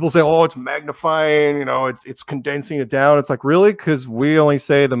 And people say, oh, it's magnifying, you know, it's condensing it down. It's like, really? Because we only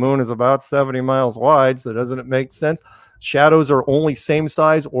say the moon is about 70 miles wide. So doesn't it make sense? Shadows are only same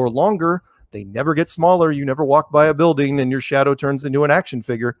size or longer. They never get smaller. You never walk by a building and your shadow turns into an action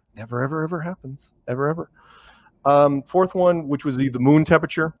figure. Never, ever, ever happens. Ever, ever. Fourth one, which was the moon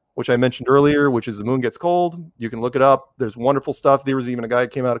temperature, which I mentioned earlier, which is the moon gets cold. You can look it up. There's wonderful stuff. There was even a guy who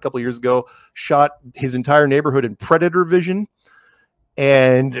came out a couple of years ago, shot his entire neighborhood in predator vision.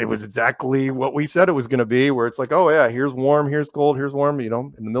 And it was exactly what we said it was going to be, where it's like, oh yeah, here's warm, here's cold, here's warm, you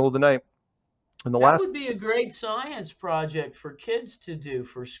know, in the middle of the night. And that would be a great science project for kids to do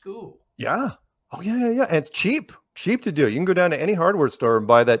for school. Yeah. Oh yeah, yeah, yeah. And it's cheap to do. You can go down to any hardware store and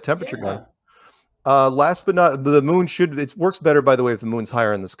buy that temperature gun. Last but not, the moon it works better, by the way, if the moon's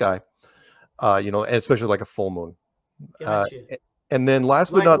higher in the sky. You know, and especially like a full moon. Gotcha. And then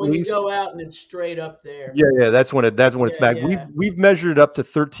last but not when least, you go out and it's straight up there. Yeah, yeah, that's when it's back. We've measured it up to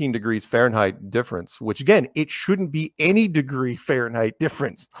 13 degrees Fahrenheit difference, which again, it shouldn't be any degree Fahrenheit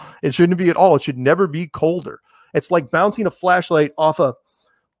difference. It shouldn't be at all. It should never be colder. It's like bouncing a flashlight off a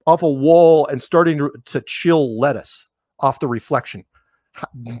wall and starting to chill lettuce off the reflection.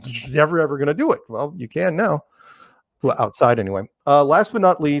 You're never ever going to do it. Well, you can now. Well, outside anyway. Last but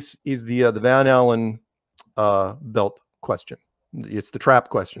not least is the Van Allen belt question. It's the trap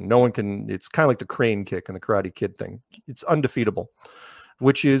question. No one can, it's kind of like the crane kick and the Karate Kid thing. It's undefeatable,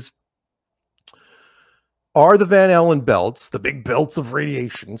 which is, are the Van Allen belts, the big belts of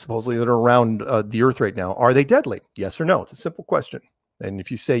radiation, supposedly that are around the Earth right now, are they deadly? Yes or no? It's a simple question. And if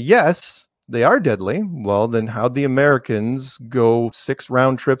you say yes, they are deadly, well, then how'd the Americans go 6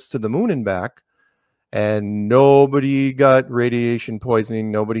 round trips to the moon and back? And nobody got radiation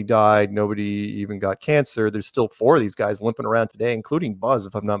poisoning. Nobody died. Nobody even got cancer. There's still 4 of these guys limping around today, including Buzz,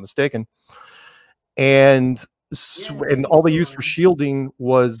 if I'm not mistaken. And all they used for shielding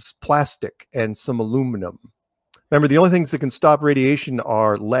was plastic and some aluminum. Remember, the only things that can stop radiation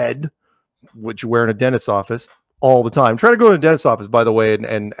are lead, which you wear in a dentist's office all the time. Try to go to a dentist's office, by the way,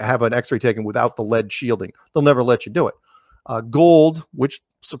 and have an x-ray taken without the lead shielding. They'll never let you do it. Gold, which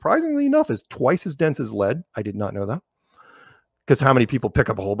surprisingly enough is twice as dense as lead. I did not know that, because how many people pick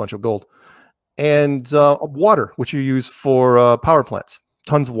up a whole bunch of gold? And water, which you use for power plants,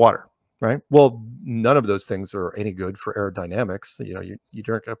 tons of water, right? Well, none of those things are any good for aerodynamics. You know, you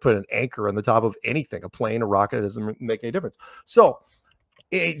aren't going to put an anchor on the top of anything, a plane, a rocket. It doesn't make any difference. So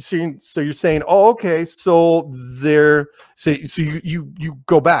you're saying, oh, okay, so you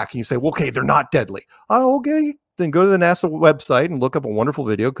go back and you say, well, okay, they're not deadly. Oh, okay. Then go to the NASA website and look up a wonderful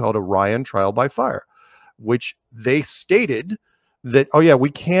video called Orion Trial by Fire, which they stated that, oh yeah, we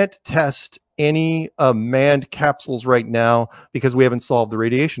can't test any manned capsules right now because we haven't solved the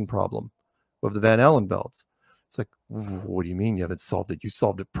radiation problem of the Van Allen belts. It's like, what do you mean you haven't solved it? You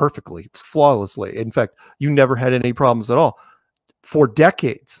solved it perfectly, flawlessly. In fact, you never had any problems at all for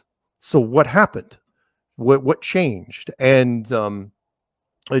decades. So what happened? What changed? And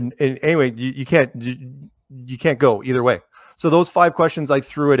anyway, you can't go either way. So those 5 questions I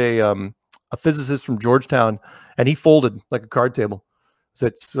threw at a physicist from Georgetown, and he folded like a card table.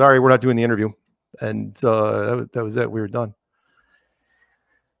 Said, sorry, we're not doing the interview. And that was it. We were done.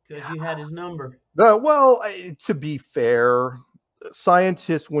 Because you had his number. Well, to be fair,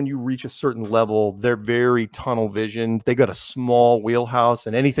 scientists, when you reach a certain level, they're very tunnel visioned. They got a small wheelhouse,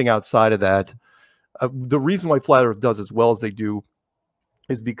 and anything outside of that, the reason why Flat Earth does as well as they do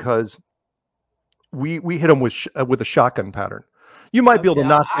is because we hit them with a shotgun pattern. You might be able to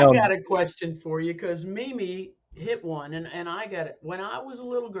knock down. I got a question for you, because Mimi hit one, and I got it. When I was a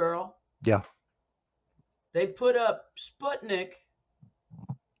little girl, yeah, they put up Sputnik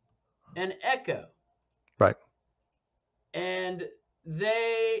and Echo. Right. And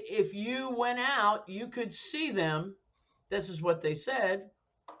if you went out, you could see them. This is what they said.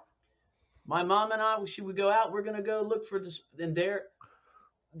 My mom and I, she would go out, we're going to go look for this. And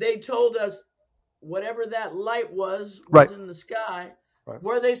they told us whatever that light was right in the sky. Right.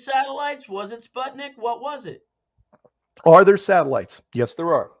 Were they satellites? Was it Sputnik? What was it? Are there satellites? Yes,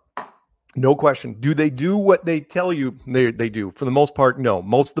 there are. No question. Do they do what they tell you they do? For the most part, no.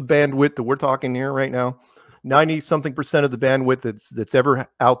 Most of the bandwidth that we're talking here right now, 90-something% of the bandwidth that's ever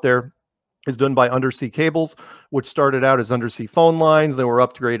out there is done by undersea cables, which started out as undersea phone lines. They were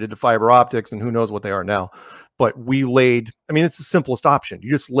upgraded to fiber optics, and who knows what they are now. But we laid, I mean, it's the simplest option.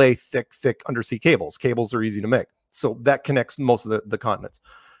 You just lay thick undersea cables. Cables are easy to make. So that connects most of the continents.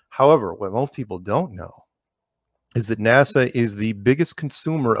 However, what most people don't know is that NASA is the biggest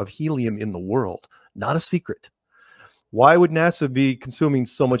consumer of helium in the world. Not a secret. Why would NASA be consuming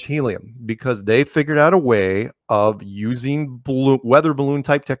so much helium? Because they figured out a way of using weather balloon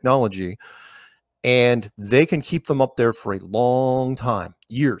type technology, and they can keep them up there for a long time,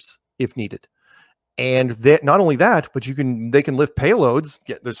 years if needed. And that, not only that, but they can lift payloads.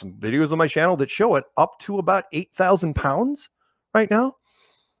 There's some videos on my channel that show it up to about 8,000 pounds right now.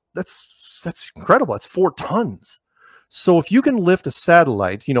 That's incredible. That's 4 tons. So if you can lift a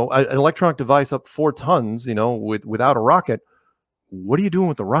satellite, an electronic device up 4 tons, without a rocket, what are you doing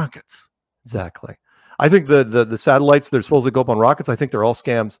with the rockets? Exactly. I think the satellites they're supposed to go up on rockets, I think they're all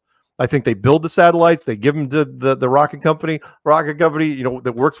scams. I think they build the satellites, they give them to the rocket company. Rocket company,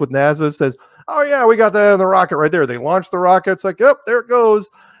 that works with NASA says, "Oh yeah, we got that on the rocket right there." They launch the rocket. It's like, "Yep, there it goes."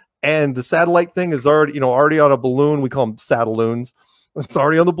 And the satellite thing is already on a balloon. We call them satelloons. It's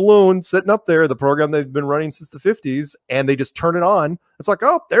already on the balloon, sitting up there. The program they've been running since the 50s, and they just turn it on. It's like,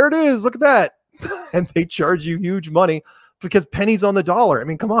 "Oh, there it is. Look at that." And they charge you huge money because pennies on the dollar. I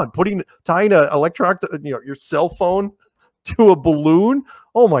mean, come on, tying a electronic, your cell phone to a balloon.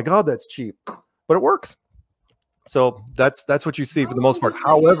 Oh my God, that's cheap, but it works. So that's what you see for the most part.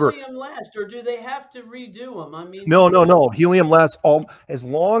 However, helium last, or do they have to redo them? I mean, no. Helium lasts as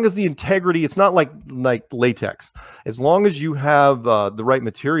long as the integrity. It's not like latex. As long as you have the right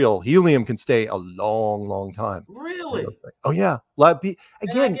material, helium can stay a long time. Really? Oh yeah. Again,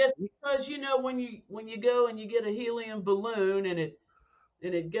 and I guess because when you go and you get a helium balloon and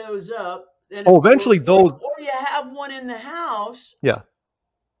it goes up. And eventually or you have one in the house. Yeah.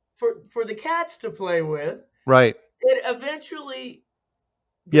 For the cats to play with. Right. It eventually.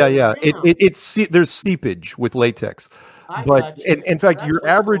 Yeah. There's seepage with latex. But in fact, your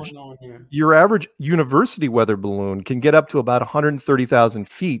average university weather balloon can get up to about 130,000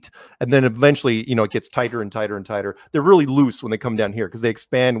 feet, and then eventually, it gets tighter and tighter and tighter. They're really loose when they come down here because they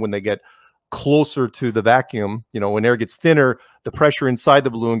expand when they get closer to the vacuum. When air gets thinner, the pressure inside the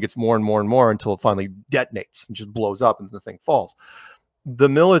balloon gets more and more and more until it finally detonates and just blows up and the thing falls. The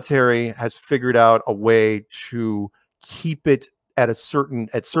military has figured out a way to keep it at certain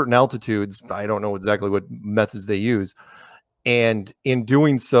altitudes. I don't know exactly what methods they use. And in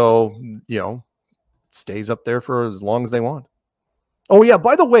doing so, stays up there for as long as they want. Oh yeah,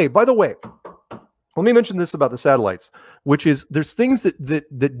 by the way, let me mention this about the satellites, which is there's things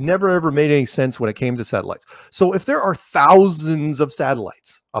that never ever made any sense when it came to satellites. So if there are thousands of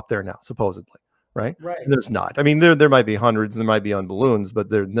satellites up there now, supposedly, right? There's not. I mean, there might be hundreds, there might be on balloons, but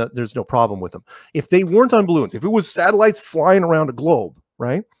there's no problem with them. If they weren't on balloons, if it was satellites flying around a globe,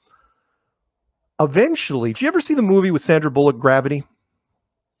 right? Eventually, did you ever see the movie with Sandra Bullock, Gravity?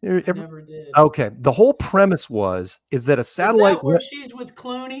 Never did. Okay. The whole premise is that a satellite. Is that where she's with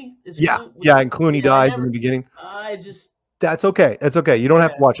Clooney? And Clooney died in the beginning. That's okay. That's okay. You don't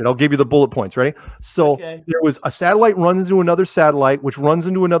have to watch it. I'll give you the bullet points. Ready? So there was a satellite runs into another satellite, which runs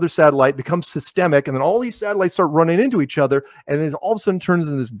into another satellite, becomes systemic, and then all these satellites start running into each other, and then all of a sudden turns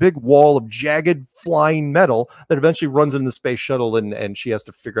into this big wall of jagged flying metal that eventually runs into the space shuttle, and she has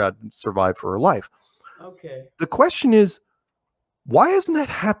to figure out and survive for her life. Okay. The question is, why hasn't that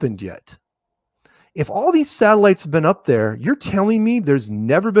happened yet? If all these satellites have been up there, you're telling me there's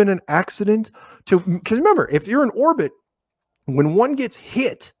never been an accident? Because remember, if you're in orbit, when one gets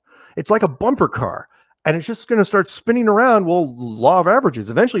hit, it's like a bumper car, and it's just going to start spinning around. Well, law of averages.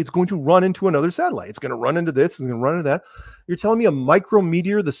 Eventually, it's going to run into another satellite. It's going to run into this. It's going to run into that. You're telling me a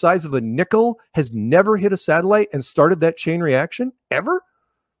micrometeor the size of a nickel has never hit a satellite and started that chain reaction ever?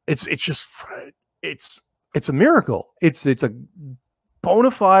 It's a miracle. It's a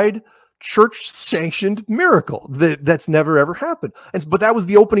bona fide church-sanctioned miracle that's never ever happened. But that was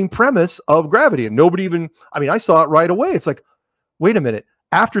the opening premise of Gravity, and nobody even. I mean, I saw it right away. It's like, wait a minute.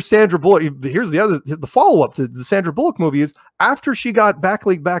 After Sandra Bullock, here's the follow-up to the Sandra Bullock movie is after she got back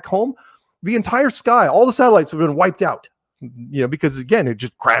home, the entire sky, all the satellites have been wiped out. Because again, it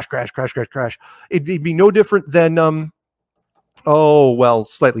just crash. It'd be no different than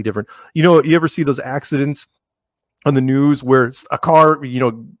slightly different. You ever see those accidents on the news where a car,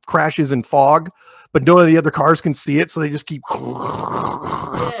 crashes in fog, but none of the other cars can see it, so they just keep,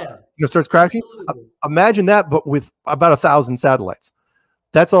 starts crashing. Imagine that, but with about 1,000 satellites.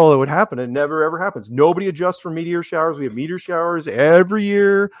 That's all that would happen. It never ever happens. Nobody adjusts for meteor showers. We have meteor showers every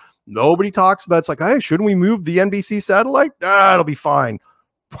year. Nobody talks about. It's like, hey, shouldn't we move the NBC satellite? It'll be fine.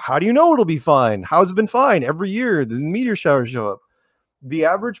 How do you know it'll be fine? How has it been fine every year? The meteor showers show up. The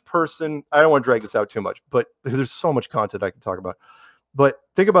average person, I don't want to drag this out too much, but there's so much content I can talk about. But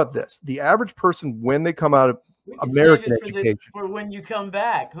think about this. The average person, when they come out of American education. For when you come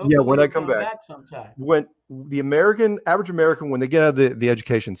back. Hopefully when I come back sometime. When the average American, when they get out of the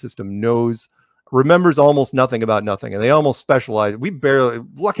education system, knows remembers almost nothing about nothing, and they almost specialize. We barely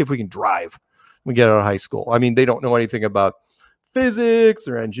lucky if we can drive. We get out of high school. I mean, they don't know anything about physics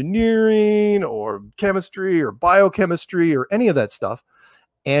or engineering or chemistry or biochemistry or any of that stuff.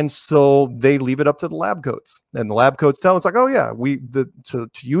 And so they leave it up to the lab coats, and the lab coats tell us like, oh yeah, to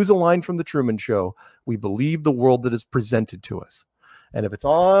use a line from the Truman Show, we believe the world that is presented to us. And if it's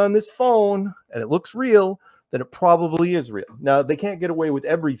on this phone and it looks real, then it probably is real. Now, they can't get away with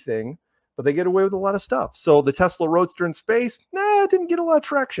everything, but they get away with a lot of stuff. So the Tesla Roadster in space, it didn't get a lot of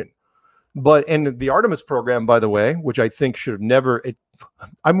traction. But, and the Artemis program, by the way, which I think should have never,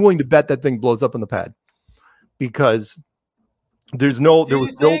 I'm willing to bet that thing blows up in the pad, because there was no,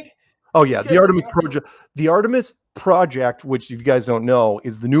 oh yeah, the Artemis project, which if you guys don't know,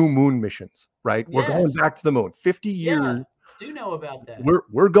 is the new moon missions, right? We're going back to the moon, 50 years. Yeah, do know about that.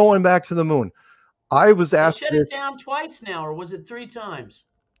 We're going back to the moon. I was asked. They shut it down twice now, or was it 3 times?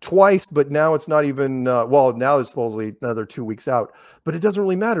 Twice, but now it's not even, well, now it's supposedly another 2 weeks out, but it doesn't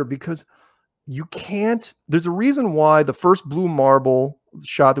really matter, because you can't, there's a reason why the first blue marble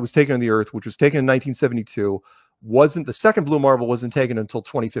shot that was taken on the Earth, which was taken in 1972, the second blue marble wasn't taken until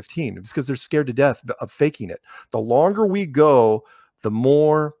 2015. It's because they're scared to death of faking it. The longer we go, the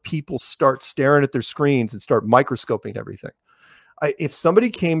more people start staring at their screens and start microscoping everything. If somebody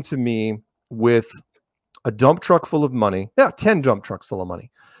came to me with a dump truck full of money, 10 dump trucks full of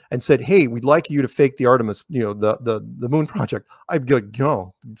money, and said, hey, we'd like you to fake the Artemis, the moon project, I'd go,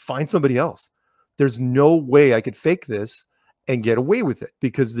 no, find somebody else. There's no way I could fake this and get away with it,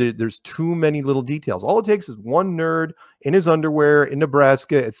 because there's too many little details. All it takes is one nerd in his underwear in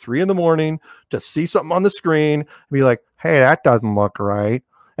Nebraska at 3 a.m. to see something on the screen and be like, hey, that doesn't look right.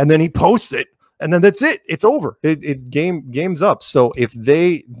 And then he posts it, and then that's it. It's over. Game's up. So if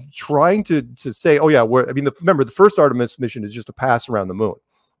they trying to say, oh yeah, remember the first Artemis mission is just a pass around the moon,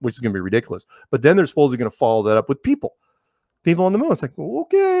 which is going to be ridiculous. But then they're supposedly going to follow that up with people on the moon. It's like, well,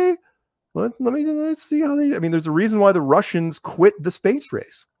 okay, let's see how they, there's a reason why the Russians quit the space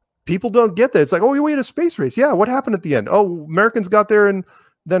race. People don't get that. It's like, oh, we had a space race. Yeah. What happened at the end? Oh, Americans got there, and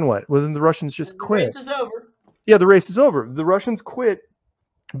then what? Well, then the Russians just quit. The race is over. Yeah. The race is over. The Russians quit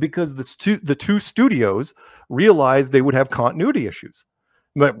because the two studios realized they would have continuity issues.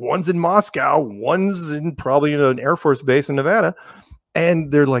 But one's in Moscow, one's probably in an Air Force base in Nevada.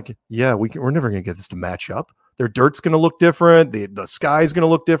 And they're like, yeah, we're never going to get this to match up. Their dirt's going to look different. The sky's going to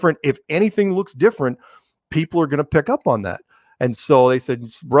look different. If anything looks different, people are going to pick up on that. And so they said,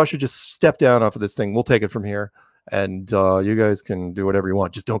 Russia, just step down off of this thing. We'll take it from here. And you guys can do whatever you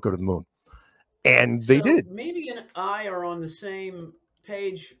want. Just don't go to the moon. And they did. Maybe and I are on the same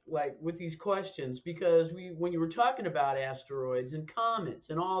page, like with these questions, because when you were talking about asteroids and comets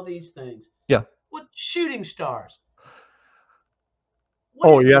and all these things. Yeah. What shooting stars?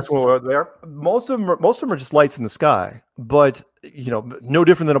 Yes, well, they are. Most of them are just lights in the sky, but no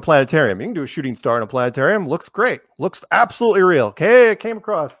different than a planetarium. You can do a shooting star in a planetarium. Looks great. Looks absolutely real. Okay, it came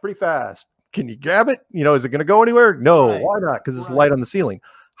across pretty fast. Can you grab it? Is it going to go anywhere? No. Right. Why not? Because it's a light on the ceiling.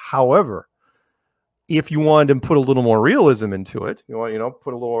 However, if you wanted to put a little more realism into it, you want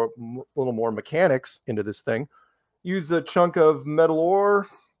put a little more mechanics into this thing. Use a chunk of metal ore.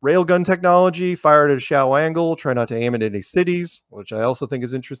 Railgun technology, fire it at a shallow angle, try not to aim it at any cities, which I also think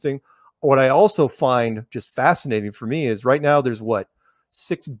is interesting. What I also find just fascinating for me is right now there's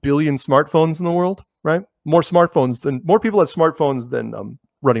 6 billion smartphones in the world, right? More people have smartphones than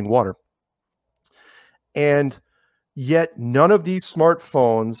running water. And yet none of these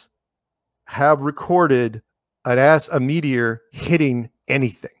smartphones have recorded a meteor hitting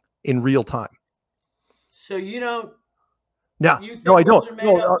anything in real time. So you don't. No, I don't.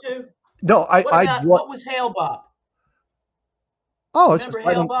 What was Hail Bob? Oh, it's just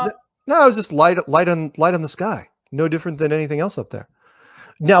light on, no, it was just light on the sky. No different than anything else up there.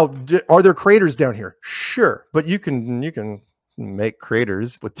 Now, are there craters down here? Sure, but you can make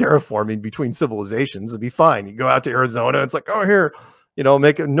craters with terraforming between civilizations. It'd be fine. You go out to Arizona, it's like, oh, here,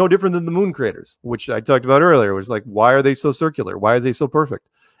 make it no different than the moon craters, which I talked about earlier. It was like, why are they so circular? Why are they so perfect?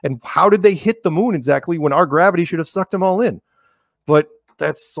 And how did they hit the moon exactly when our gravity should have sucked them all in? But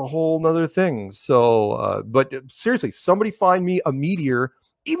that's a whole nother thing. So, but seriously, somebody find me a meteor,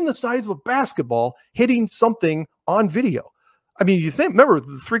 even the size of a basketball, hitting something on video. Remember,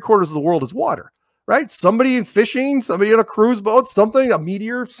 3/4 of the world is water, right? Somebody in fishing, somebody on a cruise boat, a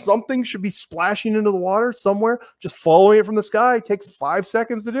meteor, something should be splashing into the water somewhere, just following it from the sky. It takes 5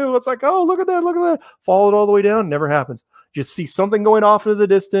 seconds to do. It's like, oh, look at that. Follow it all the way down. Never happens. Just see something going off into the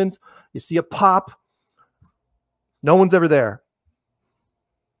distance. You see a pop. No one's ever there.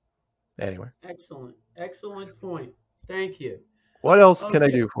 Anyway. Excellent point. Thank you. What else can I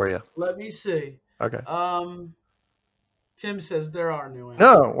Okay, do for you? let me see. Okay. Tim says there are no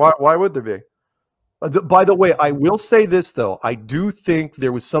No, answers. why would there be? By the way, I will say this, though. I do think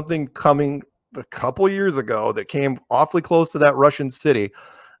there was something coming a couple years ago that came awfully close to that Russian city.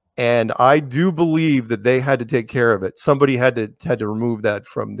 And I do believe that they had to take care of it. Somebody had to remove that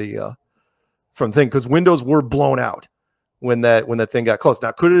from the from thing, because windows were blown out when that thing got close.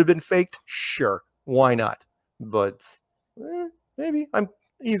 Now, could it have been faked? Sure. Why not? But maybe I'm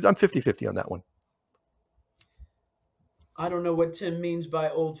 50-50 on that one. I don't know what Tim means by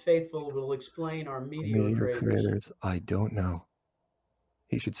Old Faithful. Will explain our meteor craters. I don't know.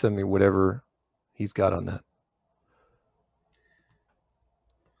 He should send me whatever he's got on that.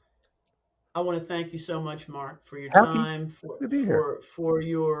 I want to thank you so much, Mark, for your Happy time, to be here. for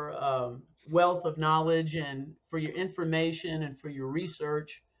your wealth of knowledge, and for your information, and for your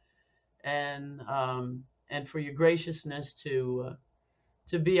research, and for your graciousness to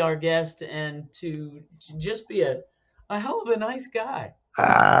be our guest, and to just be a hell of a nice guy.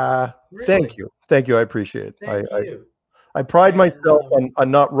 Really. Thank you. I appreciate it. Thank you. I pride myself on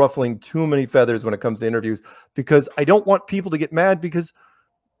not ruffling too many feathers when it comes to interviews, because I don't want people to get mad, because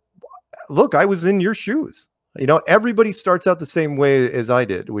look, I was in your shoes. You know, everybody starts out the same way as I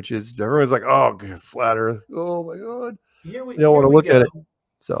did, which is everyone's like, oh, flat Earth. Oh my God. You don't want to look at it.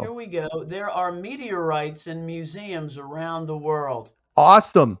 So here we go. There are meteorites in museums around the world.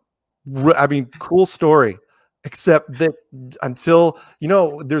 Awesome. I mean, cool story. Except that until,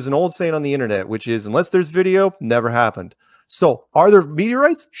 there's an old saying on the internet, which is, unless there's video, never happened. So are there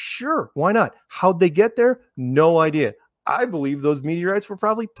meteorites? Sure. Why not? How'd they get there? No idea. I believe those meteorites were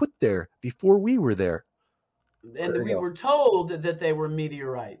probably put there before we were there. And we were told that they were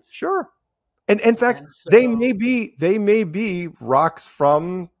meteorites. Sure. And in fact, they may be rocks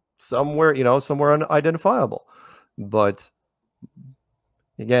from somewhere, somewhere unidentifiable. But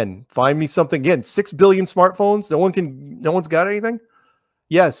again, find me something. Again, 6 billion smartphones. No one's got anything.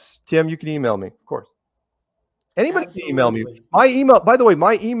 Yes, Tim, you can email me, of course. Anybody can email me. My email, by the way,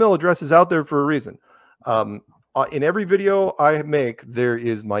 my email address is out there for a reason. In every video I make, there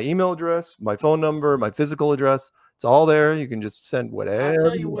is my email address, my phone number, my physical address. It's all there. You can just send whatever. I'll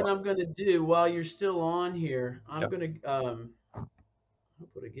tell you what I'm going to do while you're still on here. I'm going to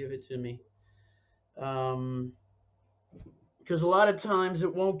give it to me. Because a lot of times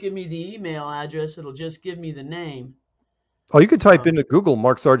it won't give me the email address. It'll just give me the name. Oh, you could type into Google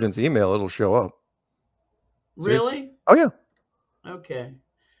Mark Sargent's email. It'll show up. Really? Oh, yeah. Okay.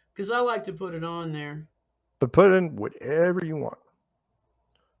 Because I like to put it on there. But put in whatever you want.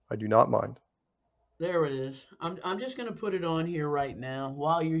 I do not mind. There it is. I'm just going to put it on here right now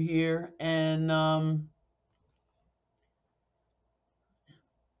while you're here. And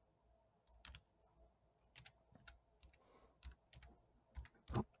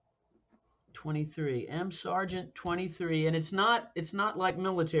 23 M Sargent 23, and it's not like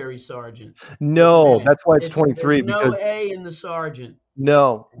military sergeant. No, that's why it's 23. There's no A in the sergeant.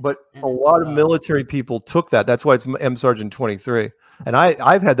 No, but a lot of military people took that. That's why it's M Sargent 23. And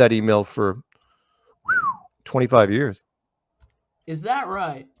I've had that email for 25 years. Is that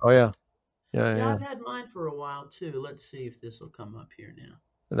right? Oh yeah. Yeah. I've had mine for a while too. Let's see if this will come up here now.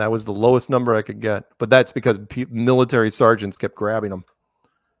 And that was the lowest number I could get, but that's because military sergeants kept grabbing them.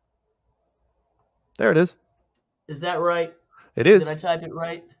 There it is. Is that right? It is. Did I type it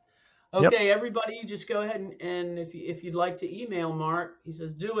right? Okay, yep. Everybody, you just go ahead and if you'd like to email Mark, he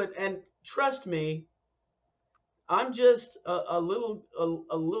says do it. And trust me, I'm just a little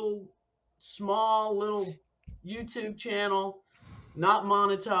small YouTube channel, not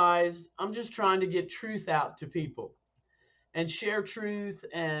monetized. I'm just trying to get truth out to people and share truth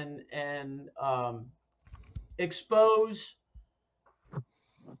and expose,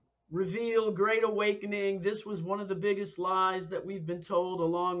 reveal, great awakening. This was one of the biggest lies that we've been told,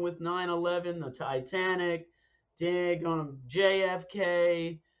 along with 9/11, the Titanic,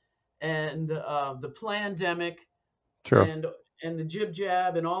 JFK, and the plandemic, sure, and the jib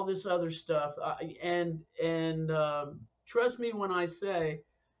jab and all this other stuff. Trust me when I say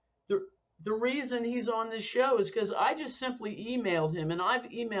the reason he's on this show is because I just simply emailed him, and I've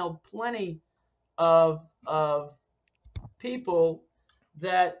emailed plenty of people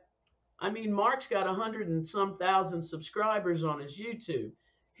that. I mean, Mark's got 100 and some thousand subscribers on his YouTube.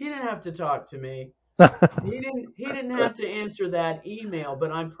 He didn't have to talk to me. He didn't have to answer that email.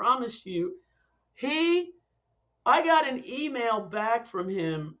 But I promise you, I got an email back from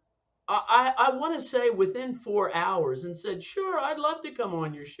him. I want to say within 4 hours, and said, "Sure, I'd love to come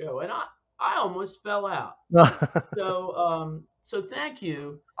on your show." And I almost fell out. So thank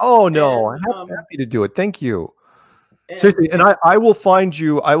you. Oh no, I'm happy to do it. Thank you. Seriously, and I will find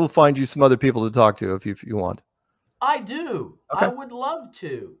you. I will find you some other people to talk to if you want. I do. Okay. I would love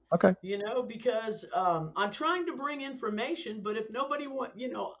to. Okay. You know, because I'm trying to bring information, but if nobody want, you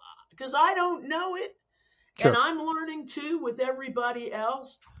know, because I don't know it, and Sure. I'm learning too with everybody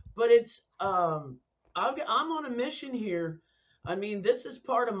else. But it's I'm on a mission here. I mean, this is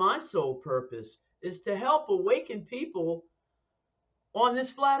part of my sole purpose is to help awaken people on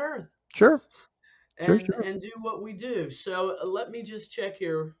this flat Earth Sure. Sure. and Sure. do what we do. So let me just check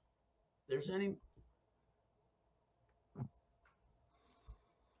here. If there's any.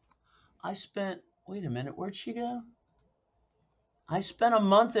 I spent. Wait a minute. Where'd she go? I spent a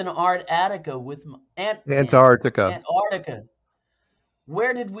month in Antarctica with Antarctica. Antarctica.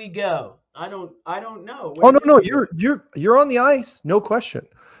 Where did we go? I don't know. Oh Where no, did no, we go? you're on the ice, no question.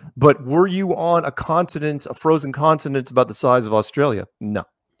 But were you on a continent, a frozen continent about the size of Australia? No.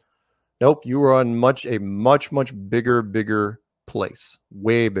 Nope, you were on a much bigger place,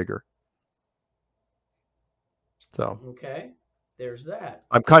 way bigger. So Okay, there's that.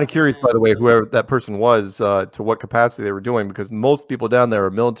 I'm kind of curious, by the And way, whoever that person was, to what capacity they were doing, because most people down there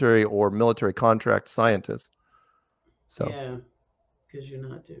are military or military contract scientists. So yeah, because you're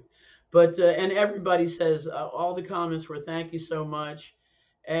not too. But and everybody says all the comments were thank you so much,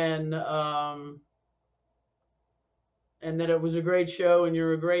 and that it was a great show and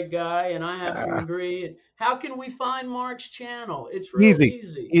you're a great guy and I have to agree. How can we find Mark's channel? It's real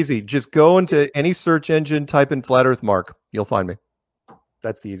easy. easy. Just go into any search engine, type in Flat Earth Mark. You'll find me.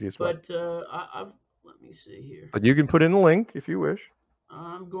 That's the easiest way. But let me see here. But you can put in the link if you wish.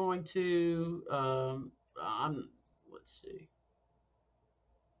 I'm going to let's see.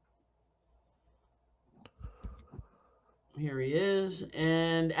 Here he is.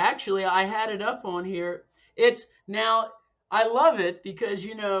 And actually I had it up on here. It's now I love it because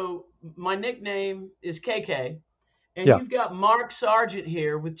you know my nickname is KK and Yeah. you've got Mark Sargent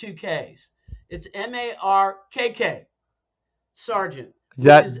here with 2 Ks. It's MARKK Sargent,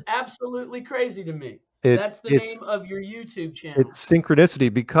 which is absolutely crazy to me. That's the name of your YouTube channel. It's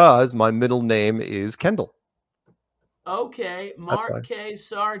synchronicity because my middle name is Kendall. Okay, Mark K.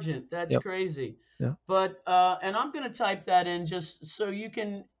 Sargent. That's crazy. Yeah. But and I'm going to type that in just so you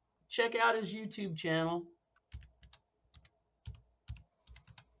can check out his YouTube channel.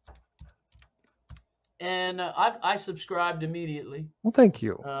 And I subscribed immediately. Well, thank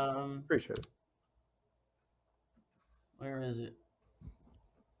you. Appreciate it. Where is it?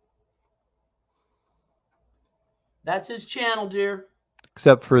 That's his channel, dear.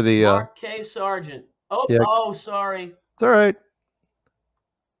 Except for the Mark K. Sargent. Oh, yeah. Oh, sorry. It's all right.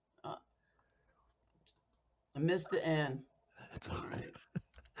 I missed the N. It's all right.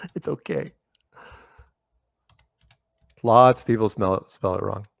 It's okay. Lots of people spell it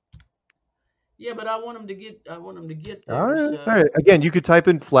wrong. Yeah, but I want them to get there. All right. So. All right. Again, you could type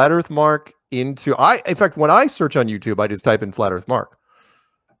in Flat Earth Mark into in fact, when I search on YouTube, I just type in Flat Earth Mark.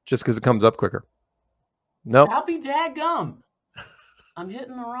 Just because it comes up quicker. No. Nope. I'll be dadgum. I'm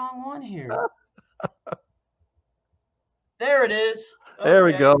hitting the wrong one here. There it is. Okay. There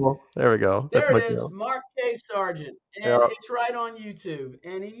we go. There we go. There it is. Mark K. Sargent, and it's right on YouTube.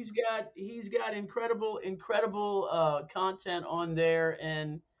 And he's got incredible content on there,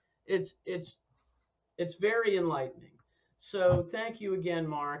 and it's very enlightening. So thank you again,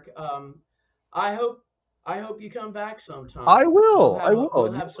 Mark. I hope you come back sometime. I will. I will.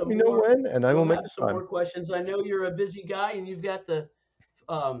 We'll have some more, know when, and I will make some more questions. I know you're a busy guy, and you've got the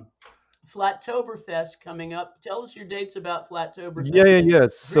Flattoberfest coming up. Tell us your dates about Flattoberfest. Yeah.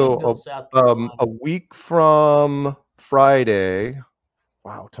 So a week from Friday.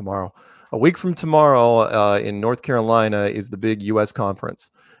 Wow, tomorrow. A week from tomorrow in North Carolina is the big U.S.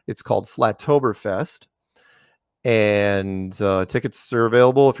 conference. It's called Flattoberfest. And tickets are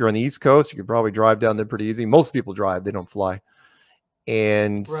available. If you're on the East Coast, you could probably drive down there pretty easy. Most people drive; they don't fly.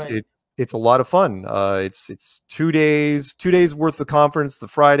 And it's a lot of fun. It's 2 days worth of conference. The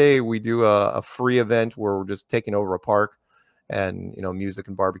Friday we do a free event where we're just taking over a park, and music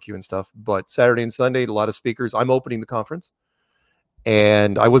and barbecue and stuff. But Saturday and Sunday, a lot of speakers. I'm opening the conference,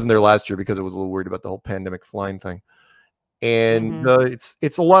 and I wasn't there last year because I was a little worried about the whole pandemic flying thing. And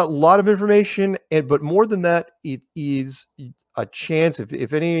it's a lot of information, but more than that, it is a chance.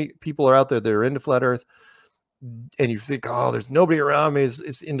 If any people are out there that are into flat Earth, and you think, oh, there's nobody around me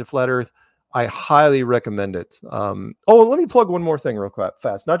is into flat Earth, I highly recommend it. Let me plug one more thing real quick,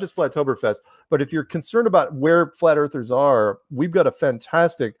 fast. Not just Flattoberfest, but if you're concerned about where flat Earthers are, we've got a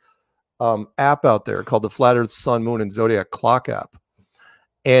fantastic app out there called the Flat Earth Sun, Moon, and Zodiac Clock app.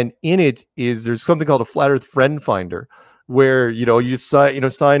 And in it there's something called a Flat Earth Friend Finder, where you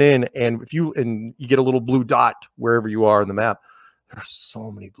sign in, and if you get a little blue dot wherever you are in the map. There's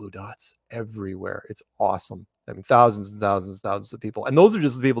so many blue dots everywhere. It's awesome. I mean, thousands and thousands and thousands of people, and those are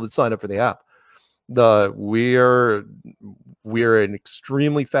just the people that sign up for the app. We're an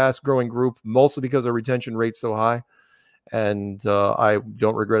extremely fast growing group, mostly because our retention rate's so high, and I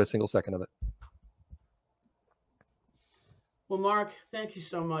don't regret a single second of it. Well, Mark, thank you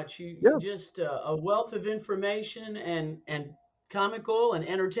so much. You Yeah. just a wealth of information and comical and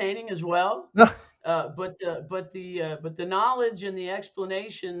entertaining as well. But the knowledge and the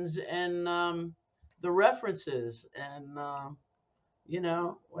explanations and the references and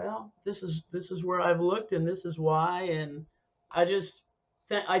well, this is where I've looked and this is why, and I just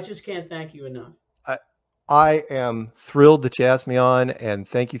can't thank you enough. I am thrilled that you asked me on, and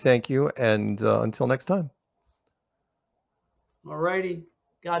thank you, and until next time. All righty,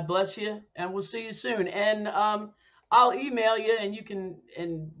 God bless you, and we'll see you soon. And I'll email you, and you can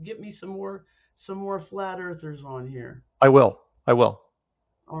get me some more flat earthers on here. I will. All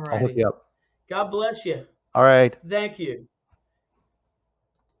right. I'll hook you up. God bless you. All right. Thank you.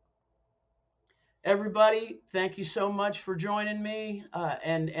 Everybody, thank you so much for joining me.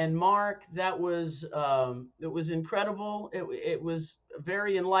 And Mark, that was it was incredible. It was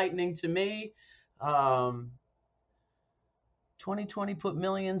very enlightening to me. 2020 put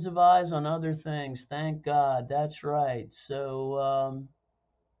millions of eyes on other things. Thank God. That's right. So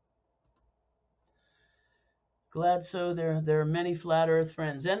glad so there are many flat earth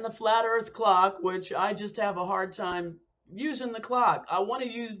friends. And the flat earth clock, which I just have a hard time using the clock. I want to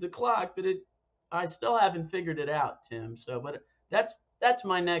use the clock, but I still haven't figured it out, Tim. So, but that's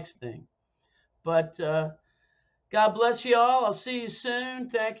my next thing. But God bless you all. I'll see you soon.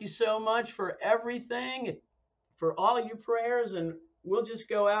 Thank you so much for everything, for all your prayers, and we'll just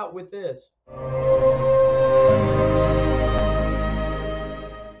go out with this.